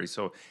it varies.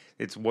 So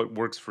it's what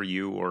works for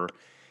you, or,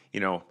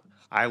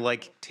 I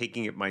like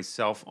taking it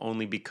myself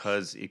only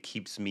because it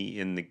keeps me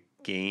in the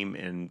game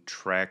and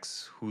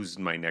tracks who's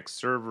my next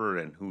server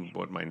and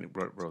what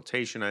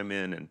rotation I'm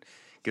in, and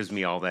gives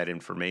me all that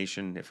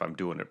information if I'm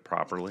doing it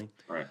properly.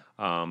 Right.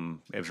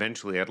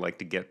 Eventually, I'd like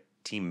to get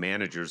team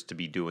managers to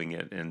be doing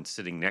it and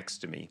sitting next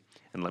to me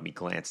and let me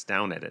glance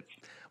down at it.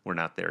 We're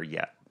not there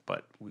yet,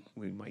 but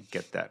we might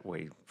get that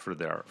way for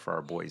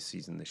our boys'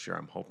 season this year.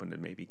 I'm hoping to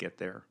maybe get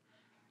there.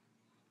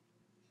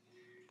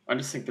 I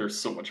just think there's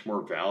so much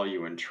more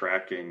value in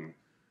tracking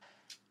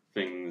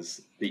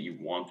things that you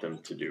want them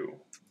to do.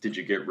 Did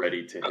you get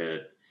ready to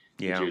hit?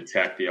 Did you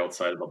attack the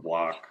outside of the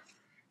block?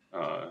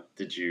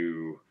 Did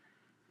you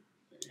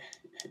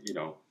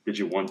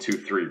 1, 2,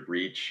 3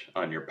 reach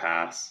on your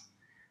pass?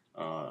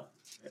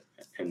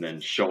 And then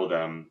show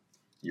them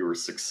you were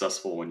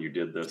successful when you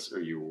did this,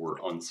 or you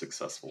were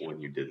unsuccessful when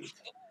you didn't.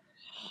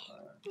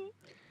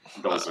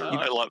 Those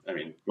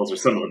are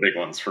some of the big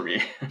ones for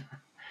me.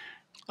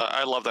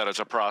 I love that as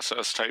a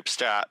process type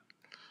stat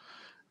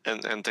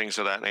and things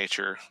of that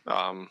nature.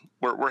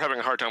 We're having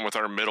a hard time with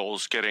our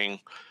middles getting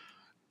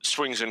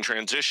swings in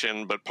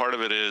transition, but part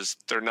of it is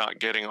they're not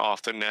getting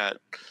off the net,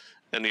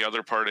 and the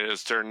other part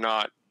is they're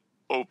not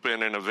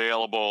open and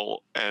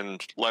available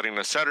and letting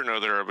the setter know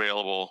they're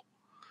available,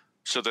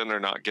 so then they're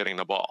not getting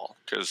the ball.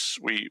 Because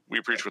we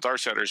preach with our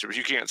setters, if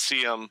you can't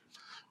see them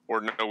or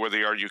know where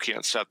they are, you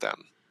can't set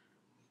them.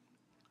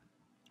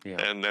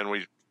 Yeah. And then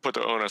we put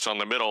the onus on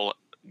the middle.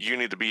 You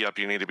need to be up,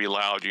 you need to be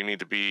loud, you need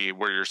to be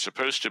where you're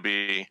supposed to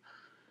be,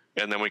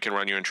 and then we can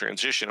run you in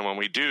transition. And when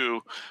we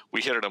do,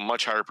 we hit at a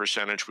much higher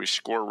percentage. We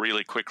score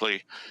really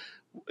quickly.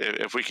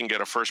 If we can get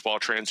a first ball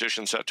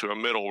transition set to a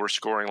middle, we're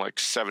scoring like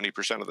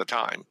 70% of the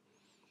time.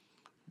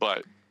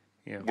 But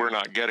we're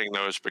not getting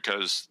those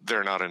because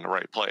they're not in the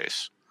right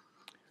place.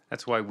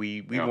 That's why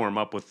we warm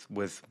up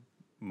with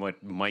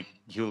what Mike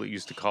Hewlett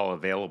used to call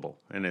available,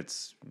 and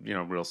it's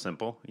real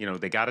simple.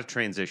 They got to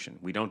transition.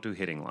 We don't do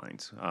hitting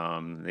lines.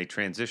 They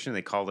transition.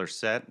 They call their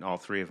set. All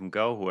three of them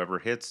go. Whoever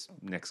hits,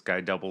 next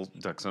guy double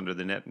ducks under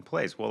the net and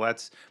plays. Well,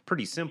 that's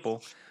pretty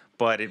simple,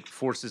 but it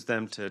forces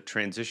them to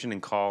transition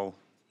and call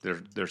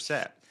their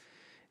set,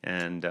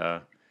 and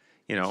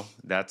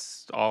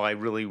that's all I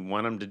really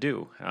want them to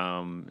do. We're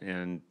on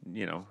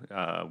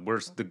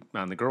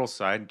the girls'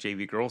 side,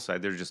 JV girls'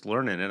 side, they're just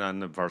learning it. On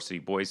the varsity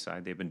boys'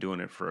 side, they've been doing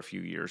it for a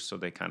few years, so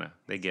they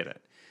get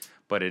it.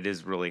 But it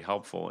is really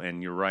helpful,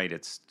 and you're right,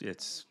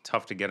 it's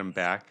tough to get them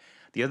back.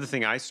 The other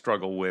thing I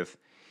struggle with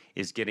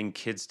is getting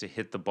kids to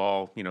hit the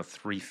ball,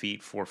 3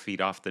 feet, 4 feet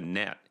off the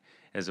net,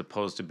 as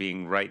opposed to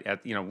being right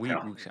at,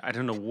 I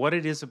don't know what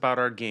it is about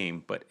our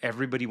game, but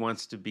everybody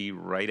wants to be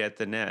right at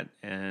the net,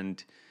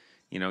 and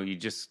you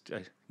just,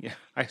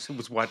 I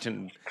was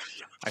watching,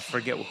 I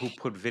forget who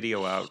put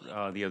video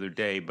out the other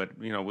day, but,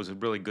 it was a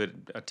really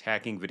good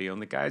attacking video.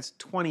 And the guy's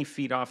 20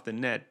 feet off the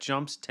net,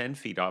 jumps 10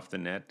 feet off the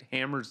net,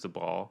 hammers the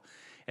ball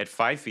at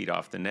 5 feet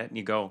off the net. And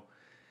you go,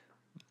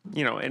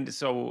 and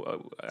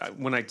so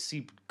when I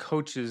see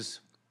coaches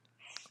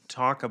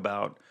talk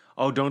about,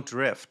 don't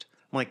drift,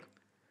 I'm like,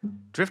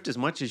 drift as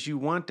much as you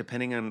want,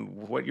 depending on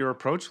what your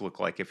approach look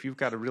like. If you've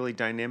got a really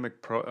dynamic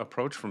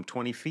approach from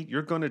 20 feet,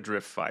 you're going to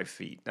drift 5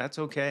 feet. That's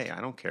okay. I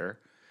don't care.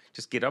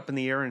 Just get up in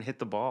the air and hit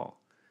the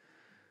ball.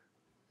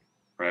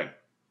 Right.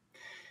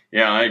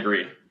 Yeah, I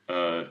agree.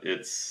 I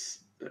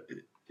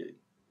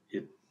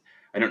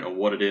don't know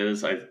what it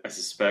is. I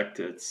suspect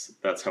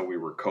that's how we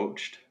were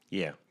coached.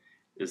 Yeah.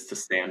 Is to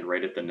stand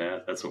right at the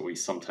net. That's what we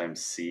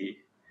sometimes see.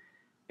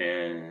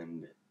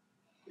 And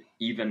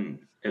even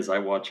as I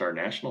watch our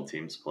national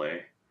teams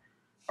play,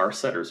 our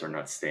setters are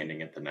not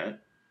standing at the net.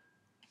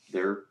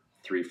 They're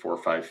 3, 4,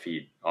 5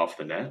 feet off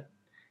the net.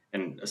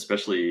 And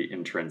especially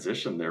in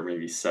transition, they're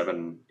maybe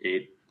 7,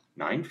 8,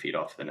 9 feet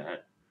off the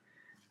net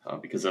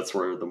because that's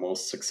where the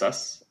most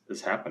success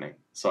is happening.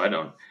 So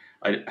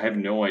I have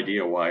no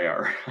idea why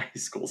our high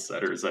school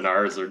setters and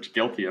ours are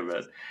guilty of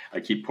it. I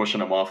keep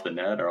pushing them off the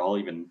net, or I'll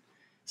even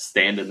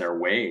stand in their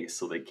way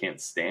so they can't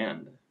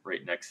stand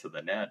right next to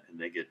the net, and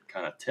they get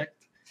kind of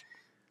ticked.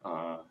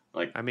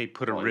 I may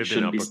put a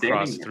ribbon up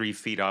across 3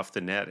 feet off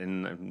the net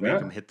and make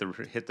them hit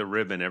the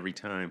ribbon every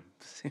time.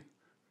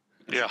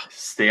 Yeah,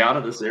 stay out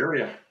of this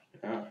area.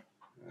 Yeah.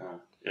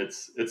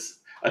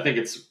 I think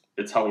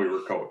it's how we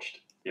were coached,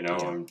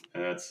 and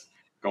that's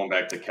going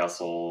back to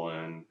Kessel,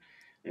 and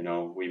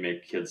we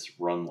make kids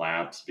run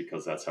laps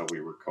because that's how we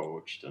were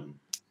coached, and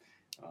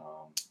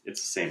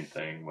it's the same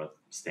thing with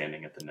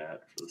standing at the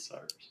net for the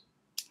setters.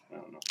 I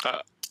don't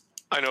know.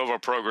 I know of a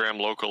program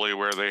locally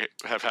where they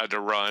have had to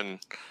run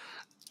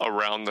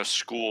around the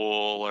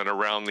school and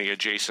around the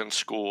adjacent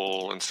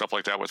school and stuff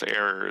like that with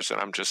errors.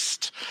 And I'm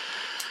just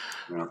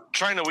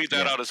trying to weed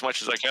that out as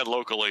much as I can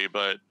locally.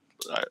 But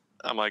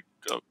I'm like,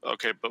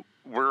 okay, but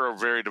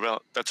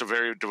that's a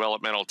very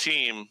developmental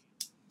team.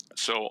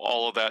 So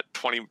all of that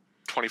 20,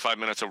 25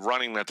 minutes of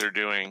running that they're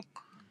doing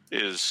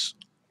is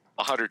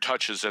 100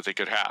 touches that they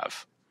could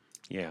have.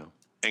 Yeah.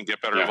 And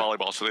get better at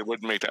volleyball, so they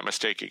wouldn't make that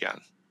mistake again.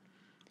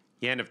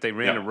 Yeah, and if they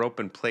ran a rope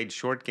and played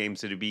short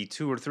games, it'd be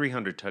 200 or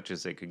 300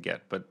 touches they could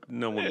get. But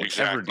no one would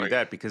ever do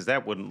that, because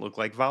that wouldn't look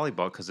like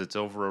volleyball, because it's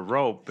over a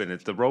rope, and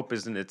the rope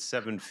isn't at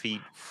 7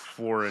 feet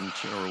 4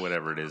 inch or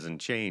whatever it is and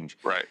change.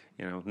 Right.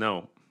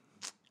 No.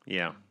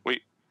 Yeah.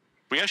 We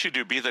actually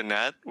do be the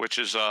net, which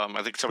is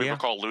I think some people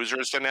call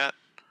losers the net.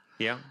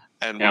 Yeah.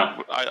 And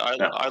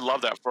I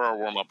love that for our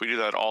warm up. We do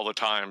that all the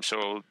time.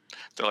 So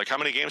they're like, how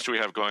many games do we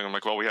have going? I'm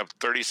like, well, we have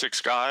 36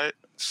 guys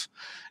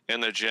in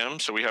the gym,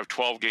 so we have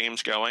 12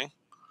 games going,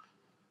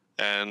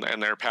 and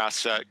they're pass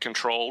set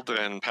controlled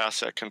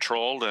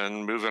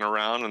and moving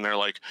around, and they're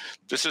like,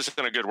 this isn't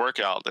a good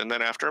workout. And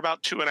then after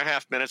about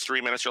 2.5 minutes,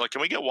 3 minutes, they're like,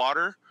 can we get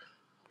water?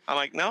 I'm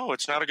like, no,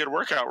 it's not a good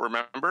workout.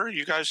 Remember,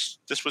 you guys,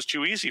 this was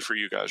too easy for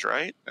you guys,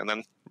 right? And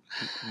then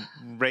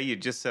Ray, you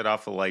just set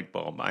off a light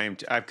bulb.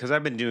 Because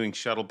I've been doing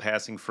shuttle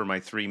passing for my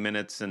 3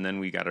 minutes, and then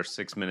we got our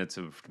 6 minutes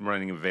of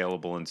running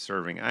available and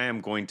serving.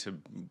 I'm going to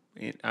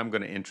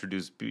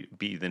introduce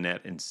be the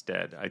net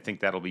instead. I think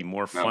that'll be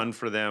more fun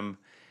for them.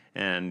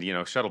 And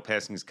shuttle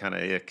passing is kind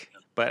of ick,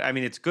 but I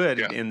mean it's good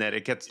in that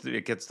it gets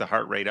the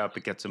heart rate up,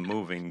 it gets them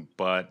moving.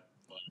 But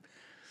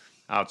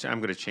I'm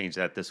going to change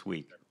that this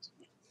week.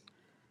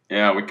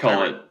 Yeah, we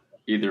call it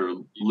either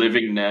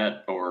living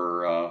net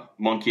or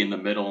monkey in the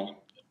middle.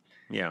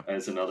 Yeah,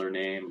 as another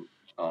name.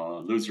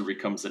 Loser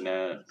becomes the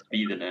net,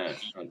 be the net.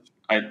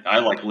 I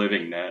like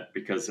living net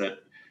because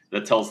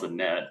that tells the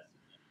net,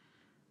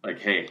 like,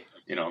 hey,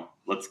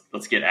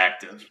 let's get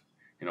active.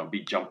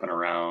 Be jumping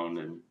around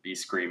and be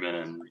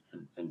screaming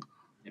and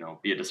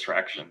be a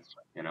distraction.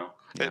 It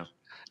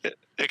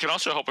It can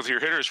also help with your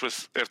hitters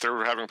if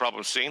they're having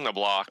problems seeing the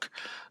block,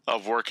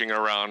 of working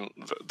around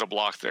the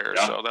block there.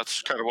 Yeah. So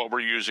that's kind of what we're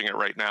using it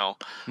right now.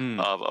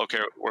 Of okay,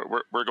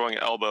 we're going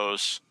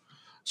elbows,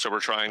 so we're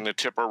trying to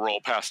tip or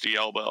roll past the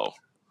elbow,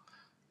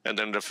 and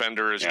then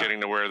defender is getting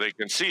to where they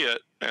can see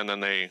it, and then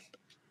they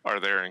are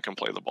there and can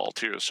play the ball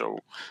too. So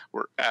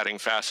we're adding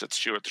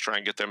facets to it to try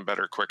and get them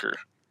better quicker.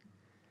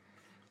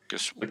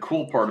 The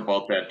cool part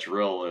about that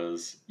drill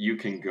is you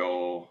can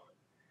go.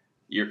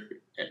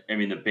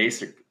 The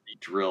basic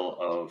drill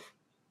of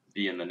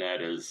be in the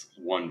net is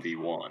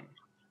 1v1.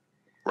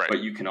 Right. But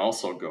you can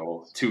also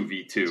go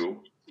 2v2.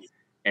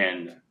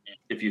 And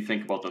if you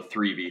think about the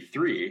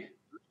 3v3,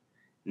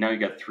 now you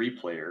got 3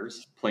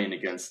 players playing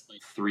against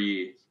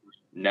 3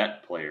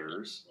 net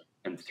players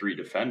and 3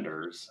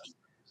 defenders.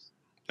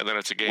 And then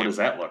it's a game. What does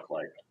that look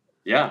like?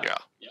 Yeah. Yeah.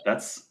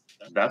 That's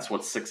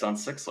what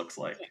 6-on-6 looks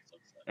like.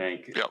 I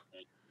think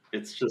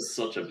it's just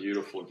such a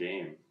beautiful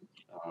game.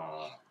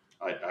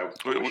 I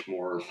wish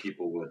more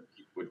people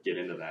would get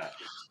into that.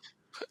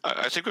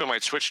 I think we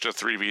might switch to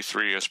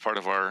 3v3 as part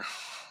of our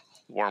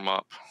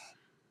warm-up.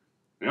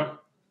 Yeah.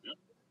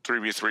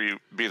 3v3,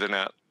 be the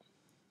net.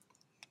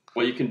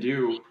 Well, you can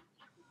do,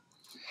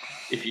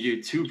 if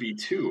you do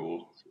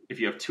 2v2, if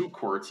you have 2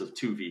 courts of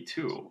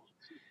 2v2,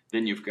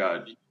 then you've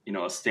got,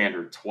 a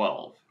standard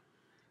 12.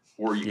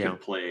 Or you can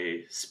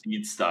play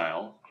speed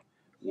style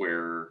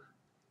where,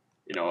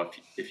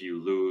 if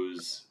you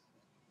lose,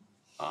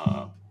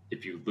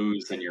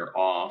 then you're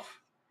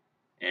off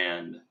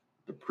and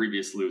the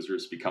previous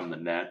losers become the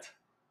net.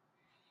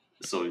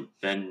 So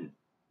then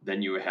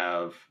you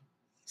have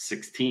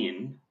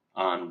 16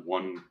 on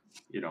one,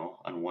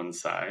 on one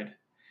side.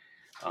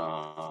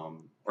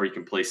 Or you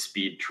can play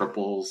speed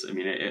triples.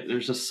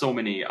 There's just so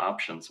many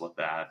options with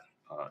that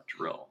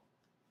drill.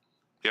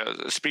 Yeah,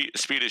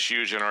 speed is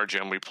huge in our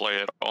gym. We play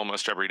it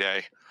almost every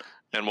day.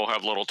 And we'll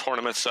have little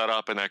tournaments set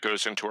up, and that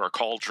goes into our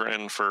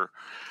cauldron for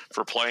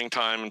playing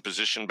time and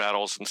position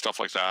battles and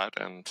stuff like that.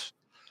 And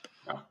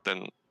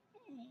then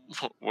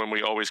when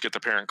we always get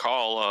the parent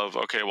call of,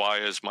 okay, why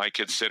is my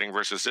kid sitting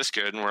versus this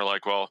kid? And we're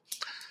like, well,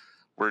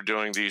 we're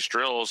doing these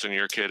drills, and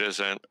your kid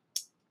isn't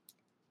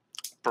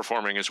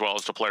performing as well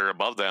as the player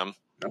above them.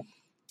 No.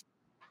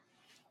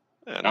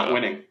 And, not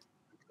winning.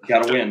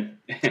 Got to win.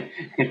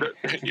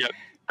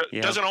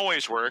 It doesn't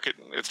always work.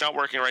 It's not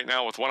working right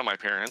now with one of my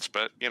parents,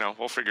 but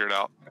we'll figure it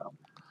out.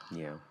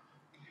 Yeah.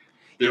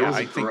 There was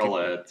a girl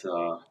at.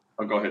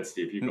 Go ahead,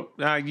 Steve. You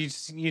go.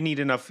 You need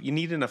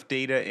enough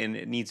data, and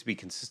it needs to be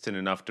consistent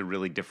enough to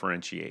really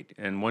differentiate.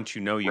 And once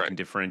you can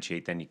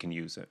differentiate, then you can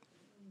use it.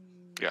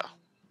 Yeah.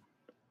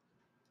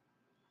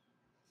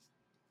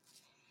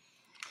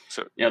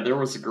 So there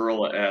was a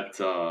girl at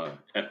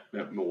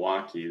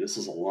Milwaukee. This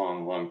was a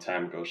long, long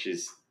time ago.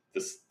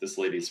 This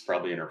lady's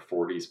probably in her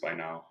 40s by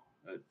now.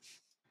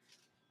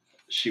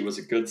 She was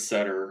a good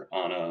setter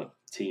on a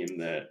team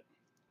that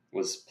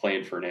was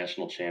playing for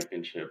national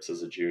championships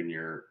as a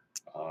junior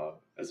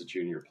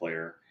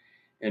player,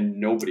 and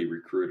nobody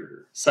recruited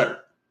her. Setter.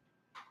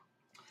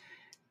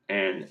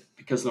 And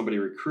because nobody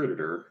recruited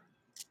her,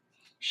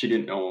 she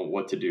didn't know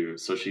what to do.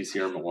 So she's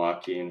here in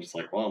Milwaukee, and she's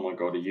like, well, I'm going to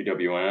go to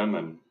UWM,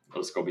 and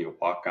I'll just go be a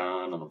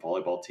walk-on the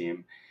volleyball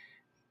team.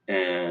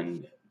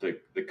 And the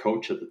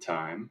coach at the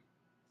time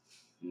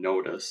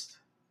noticed,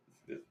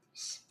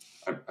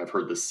 I've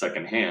heard this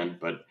secondhand,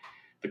 but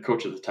the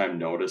coach at the time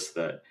noticed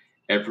that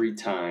every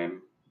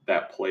time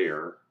that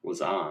player was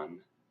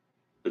on,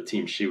 the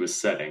team she was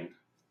setting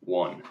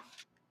won.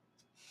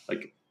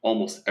 Like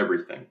almost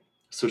everything.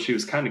 So she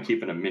was kind of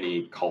keeping a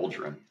mini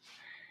cauldron.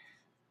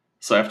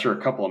 So after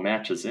a couple of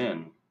matches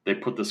in, they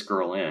put this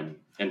girl in,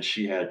 and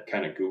she had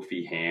kind of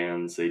goofy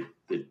hands. They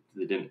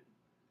didn't,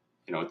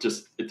 it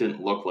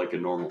didn't look like a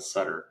normal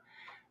setter.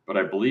 But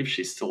I believe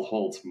she still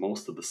holds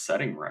most of the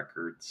setting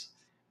records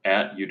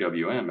at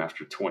UWM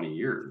after 20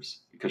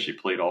 years because she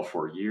played all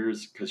 4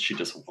 years because she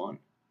just won.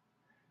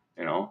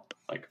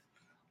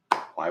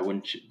 Why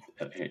wouldn't you?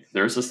 Hey,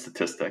 there's a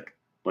statistic.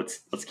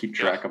 Let's keep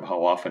track of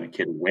how often a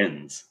kid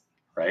wins,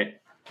 right?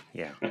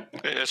 Yeah.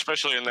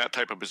 Especially in that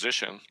type of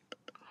position.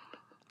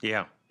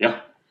 Yeah.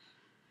 Yeah.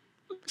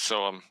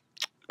 So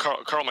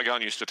Carl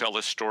McGowan used to tell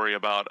this story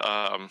about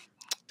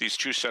these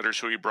 2 setters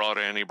who he brought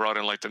in. He brought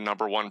in like the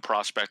number 1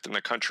 prospect in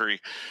the country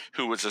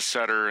who was a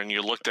setter, and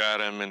you looked at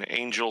him and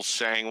angels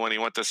sang when he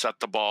went to set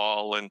the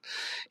ball, and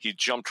he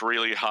jumped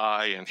really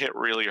high and hit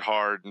really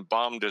hard and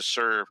bombed his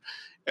serve.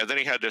 And then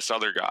he had this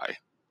other guy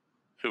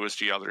who was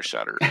the other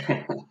setter.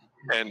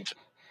 And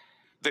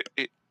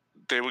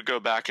they would go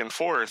back and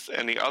forth,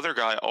 and the other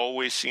guy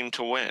always seemed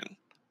to win.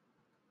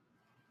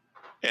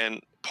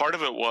 And part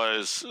of it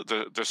was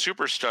the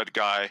super stud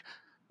guy,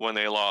 when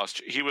they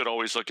lost, he would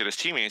always look at his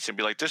teammates and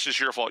be like, this is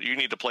your fault. You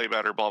need to play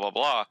better, blah, blah,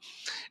 blah.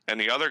 And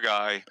the other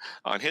guy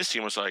on his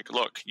team was like,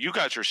 look, you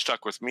guys are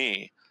stuck with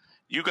me.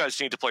 You guys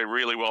need to play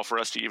really well for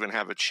us to even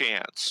have a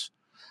chance.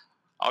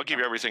 I'll give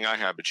you everything I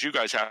have, but you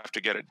guys have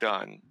to get it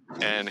done.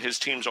 And his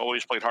teams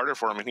always played harder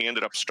for him, and he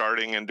ended up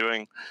starting and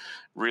doing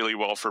really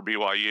well for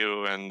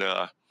BYU. And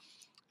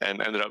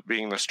and ended up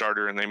being the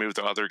starter, and they moved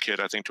the other kid,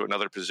 I think, to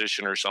another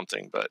position or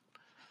something. But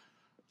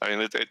I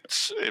mean,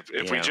 it's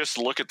if we just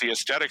look at the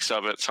aesthetics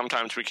of it,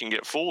 sometimes we can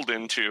get fooled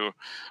into,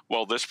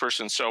 well, this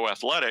person's so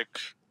athletic,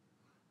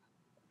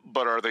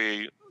 but are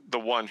they the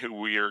one who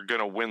we are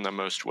going to win the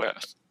most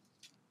with?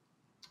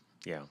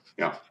 Yeah.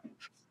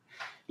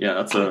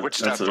 That's a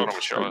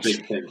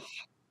big thing.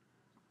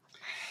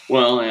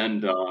 Well,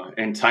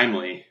 and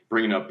timely,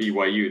 bringing up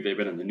BYU, they've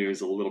been in the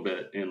news a little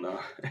bit in the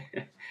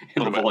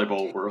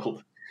volleyball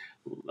world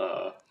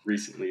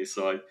recently.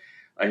 So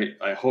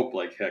I hope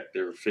like heck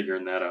they're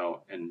figuring that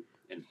out and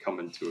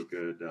coming to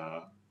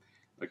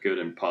a good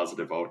and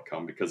positive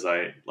outcome, because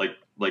I like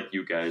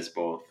you guys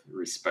both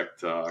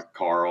respect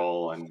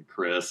Carl and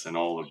Chris and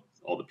all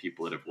the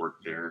people that have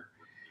worked there.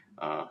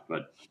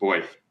 But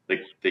boy,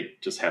 they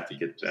just have to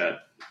get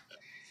that.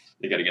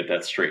 They got to get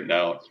that straightened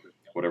out,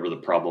 whatever the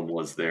problem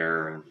was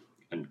there,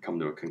 and come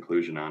to a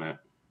conclusion on it.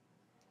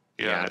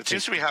 Yeah, it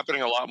seems to be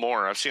happening a lot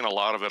more. I've seen a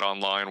lot of it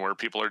online where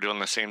people are doing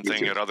the same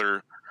thing at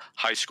other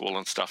high school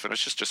and stuff, and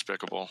it's just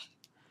despicable.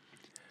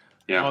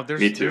 Yeah,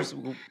 me too.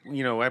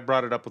 I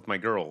brought it up with my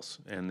girls,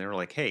 and they're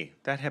like, "Hey,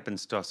 that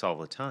happens to us all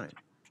the time.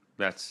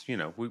 That's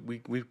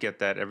we get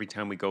that every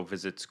time we go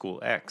visit school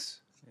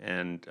X."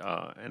 And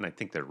I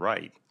think they're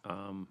right.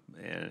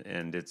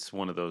 And it's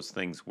one of those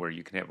things where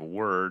you can have a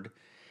word,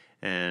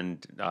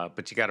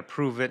 but you got to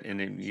prove it.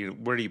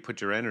 And where do you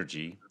put your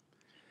energy?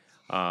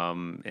 At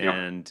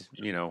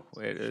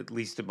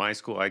least at my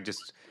school, I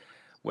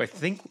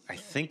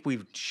think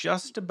we've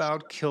just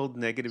about killed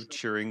negative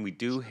cheering. We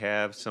do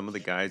have some of the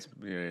guys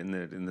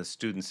in the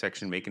student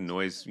section making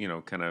noise,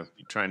 kind of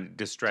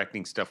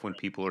distracting stuff when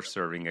people are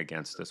serving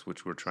against us,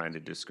 which we're trying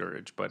to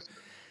discourage. But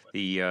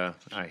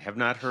I have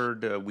not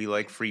heard we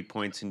like free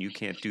points and you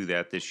can't do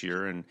that this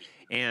year.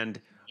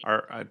 And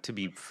our to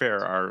be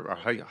fair, our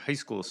high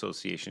school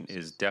association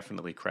is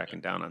definitely cracking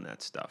down on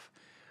that stuff.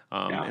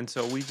 And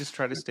so we just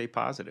try to stay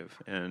positive,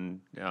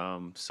 and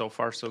so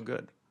far so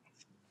good.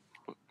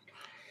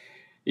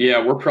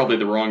 Yeah, we're probably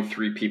the wrong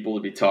three people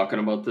to be talking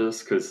about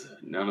this, because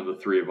none of the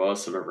three of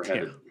us have ever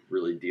had to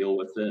really deal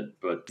with it.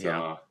 But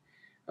I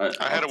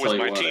had it with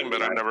my team,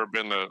 but I've never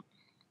been the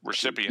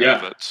recipient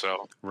of it.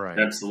 So right,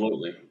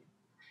 absolutely.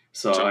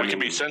 So we can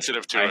be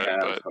sensitive to it.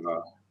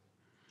 But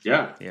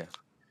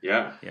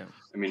yeah.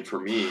 I mean, for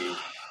me,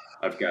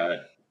 I've got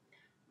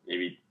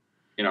maybe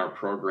in our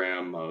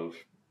program of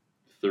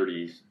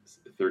 30,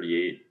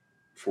 38,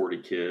 40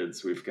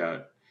 kids, we've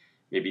got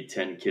maybe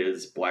 10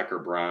 kids, black or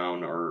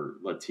brown or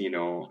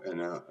Latino.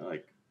 And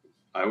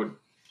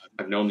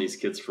I've known these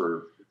kids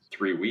for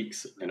 3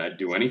 weeks, and I'd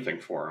do anything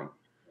for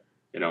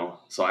them,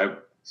 so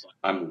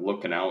I'm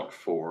looking out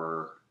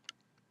for,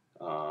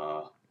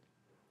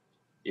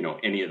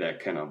 any of that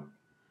kind of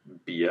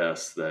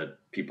BS that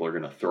people are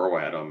going to throw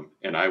at them.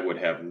 And I would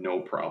have no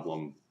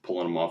problem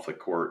pulling them off the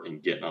court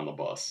and getting on the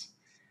bus,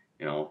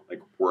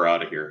 we're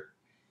out of here.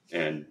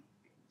 And,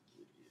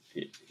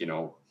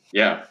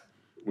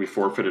 we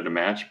forfeited a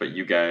match, but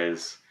you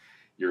guys,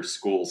 your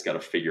school's got to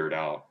figure it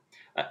out.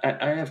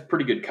 I have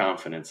pretty good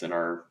confidence in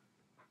our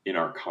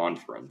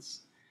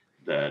conference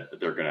that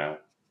they're going to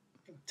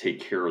take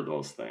care of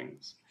those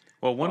things.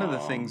 Well, one of the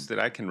things that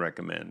I can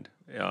recommend,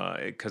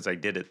 because I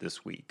did it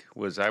this week,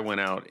 was I went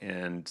out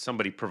and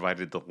somebody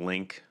provided the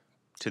link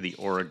to the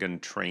Oregon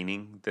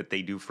training that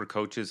they do for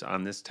coaches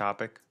on this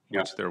topic,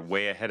 which they're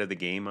way ahead of the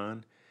game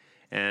on.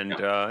 And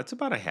it's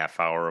about a half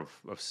hour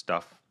of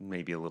stuff,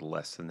 maybe a little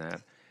less than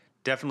that.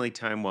 Definitely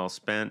time well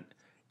spent.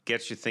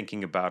 Gets you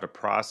thinking about a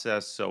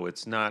process, so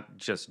it's not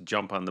just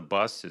jump on the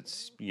bus.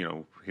 It's,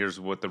 here's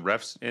what the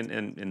refs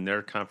and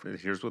their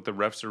conference, here's what the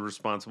refs are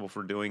responsible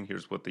for doing.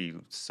 Here's what the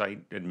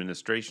site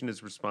administration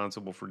is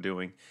responsible for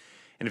doing.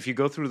 And if you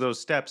go through those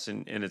steps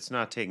and it's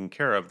not taken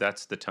care of,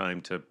 that's the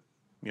time to,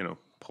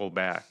 pull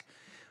back.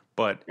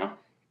 But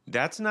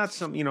that's not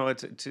something,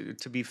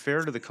 to be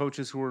fair to the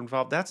coaches who are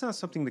involved, that's not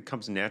something that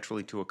comes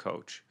naturally to a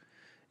coach.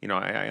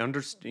 I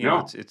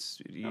understand,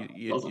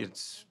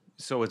 it's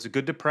so it's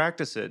good to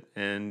practice it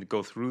and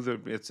go through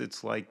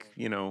it's like,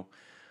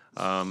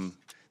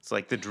 it's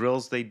like the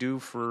drills they do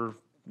for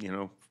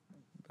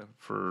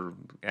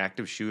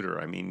active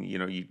shooter. I mean,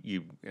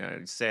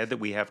 it's sad that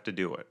we have to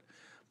do it,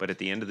 but at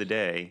the end of the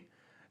day,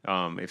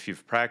 if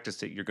you've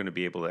practiced it, you're going to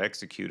be able to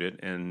execute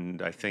it.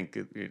 And I think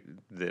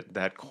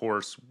that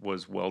course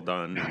was well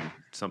done and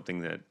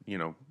something that,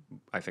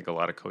 I think a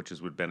lot of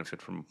coaches would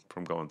benefit from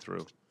going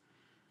through.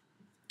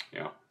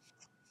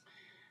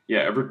 Yeah,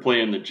 every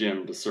play in the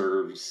gym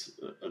deserves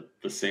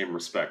the same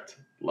respect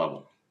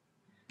level.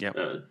 Yeah,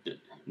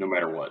 no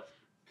matter what,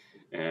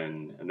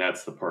 and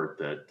that's the part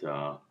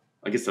that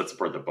I guess that's the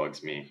part that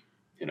bugs me.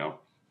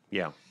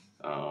 Yeah.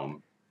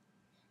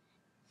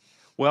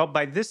 Well,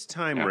 by this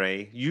time,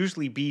 Ray,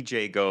 usually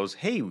BJ goes,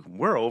 "Hey,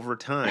 we're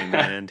overtime,"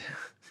 and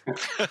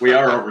we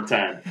are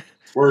overtime.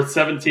 We're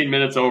 17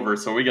 minutes over,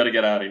 so we got to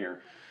get out of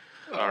here.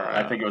 All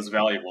right. I think it was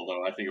valuable,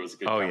 though. I think it was a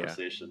good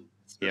conversation.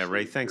 Yeah. Yeah,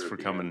 Ray, thanks for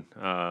coming.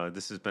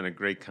 This has been a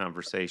great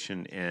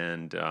conversation,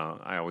 and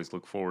I always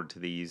look forward to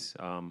these.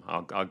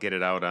 I'll get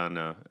it out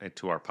on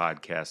to our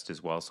podcast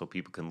as well, so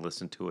people can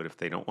listen to it if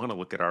they don't want to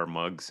look at our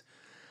mugs.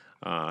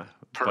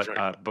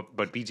 Perfect.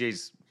 But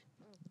BJ's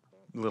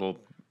little,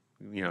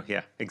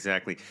 yeah,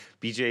 exactly.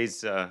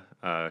 BJ's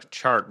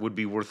chart would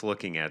be worth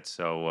looking at.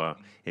 So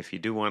if you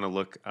do want to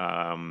look,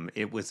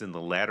 it was in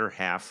the latter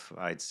half.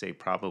 I'd say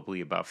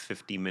probably about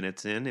 50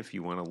 minutes in, if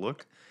you want to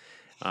look.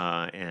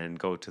 And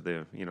go to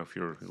the, if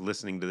you're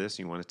listening to this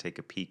and you want to take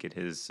a peek at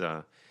his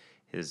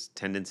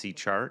tendency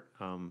chart,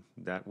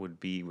 that would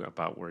be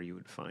about where you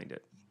would find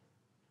it.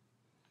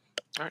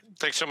 All right.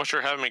 Thanks so much for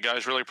having me,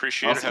 guys. Really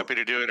appreciate it. Happy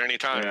to do it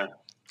anytime. Yeah.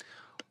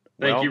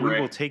 Thank you, Ray.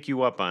 We will take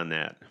you up on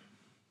that.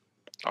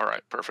 All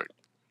right. Perfect.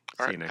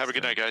 All right. Have a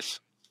good night, guys.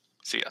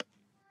 See ya.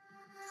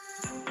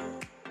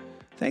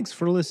 Thanks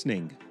for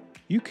listening.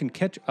 You can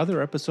catch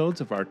other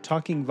episodes of our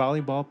Talking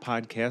Volleyball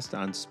podcast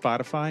on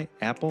Spotify,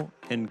 Apple,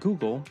 and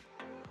Google,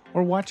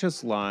 or watch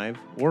us live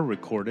or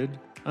recorded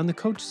on the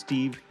Coach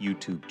Steve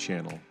YouTube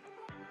channel.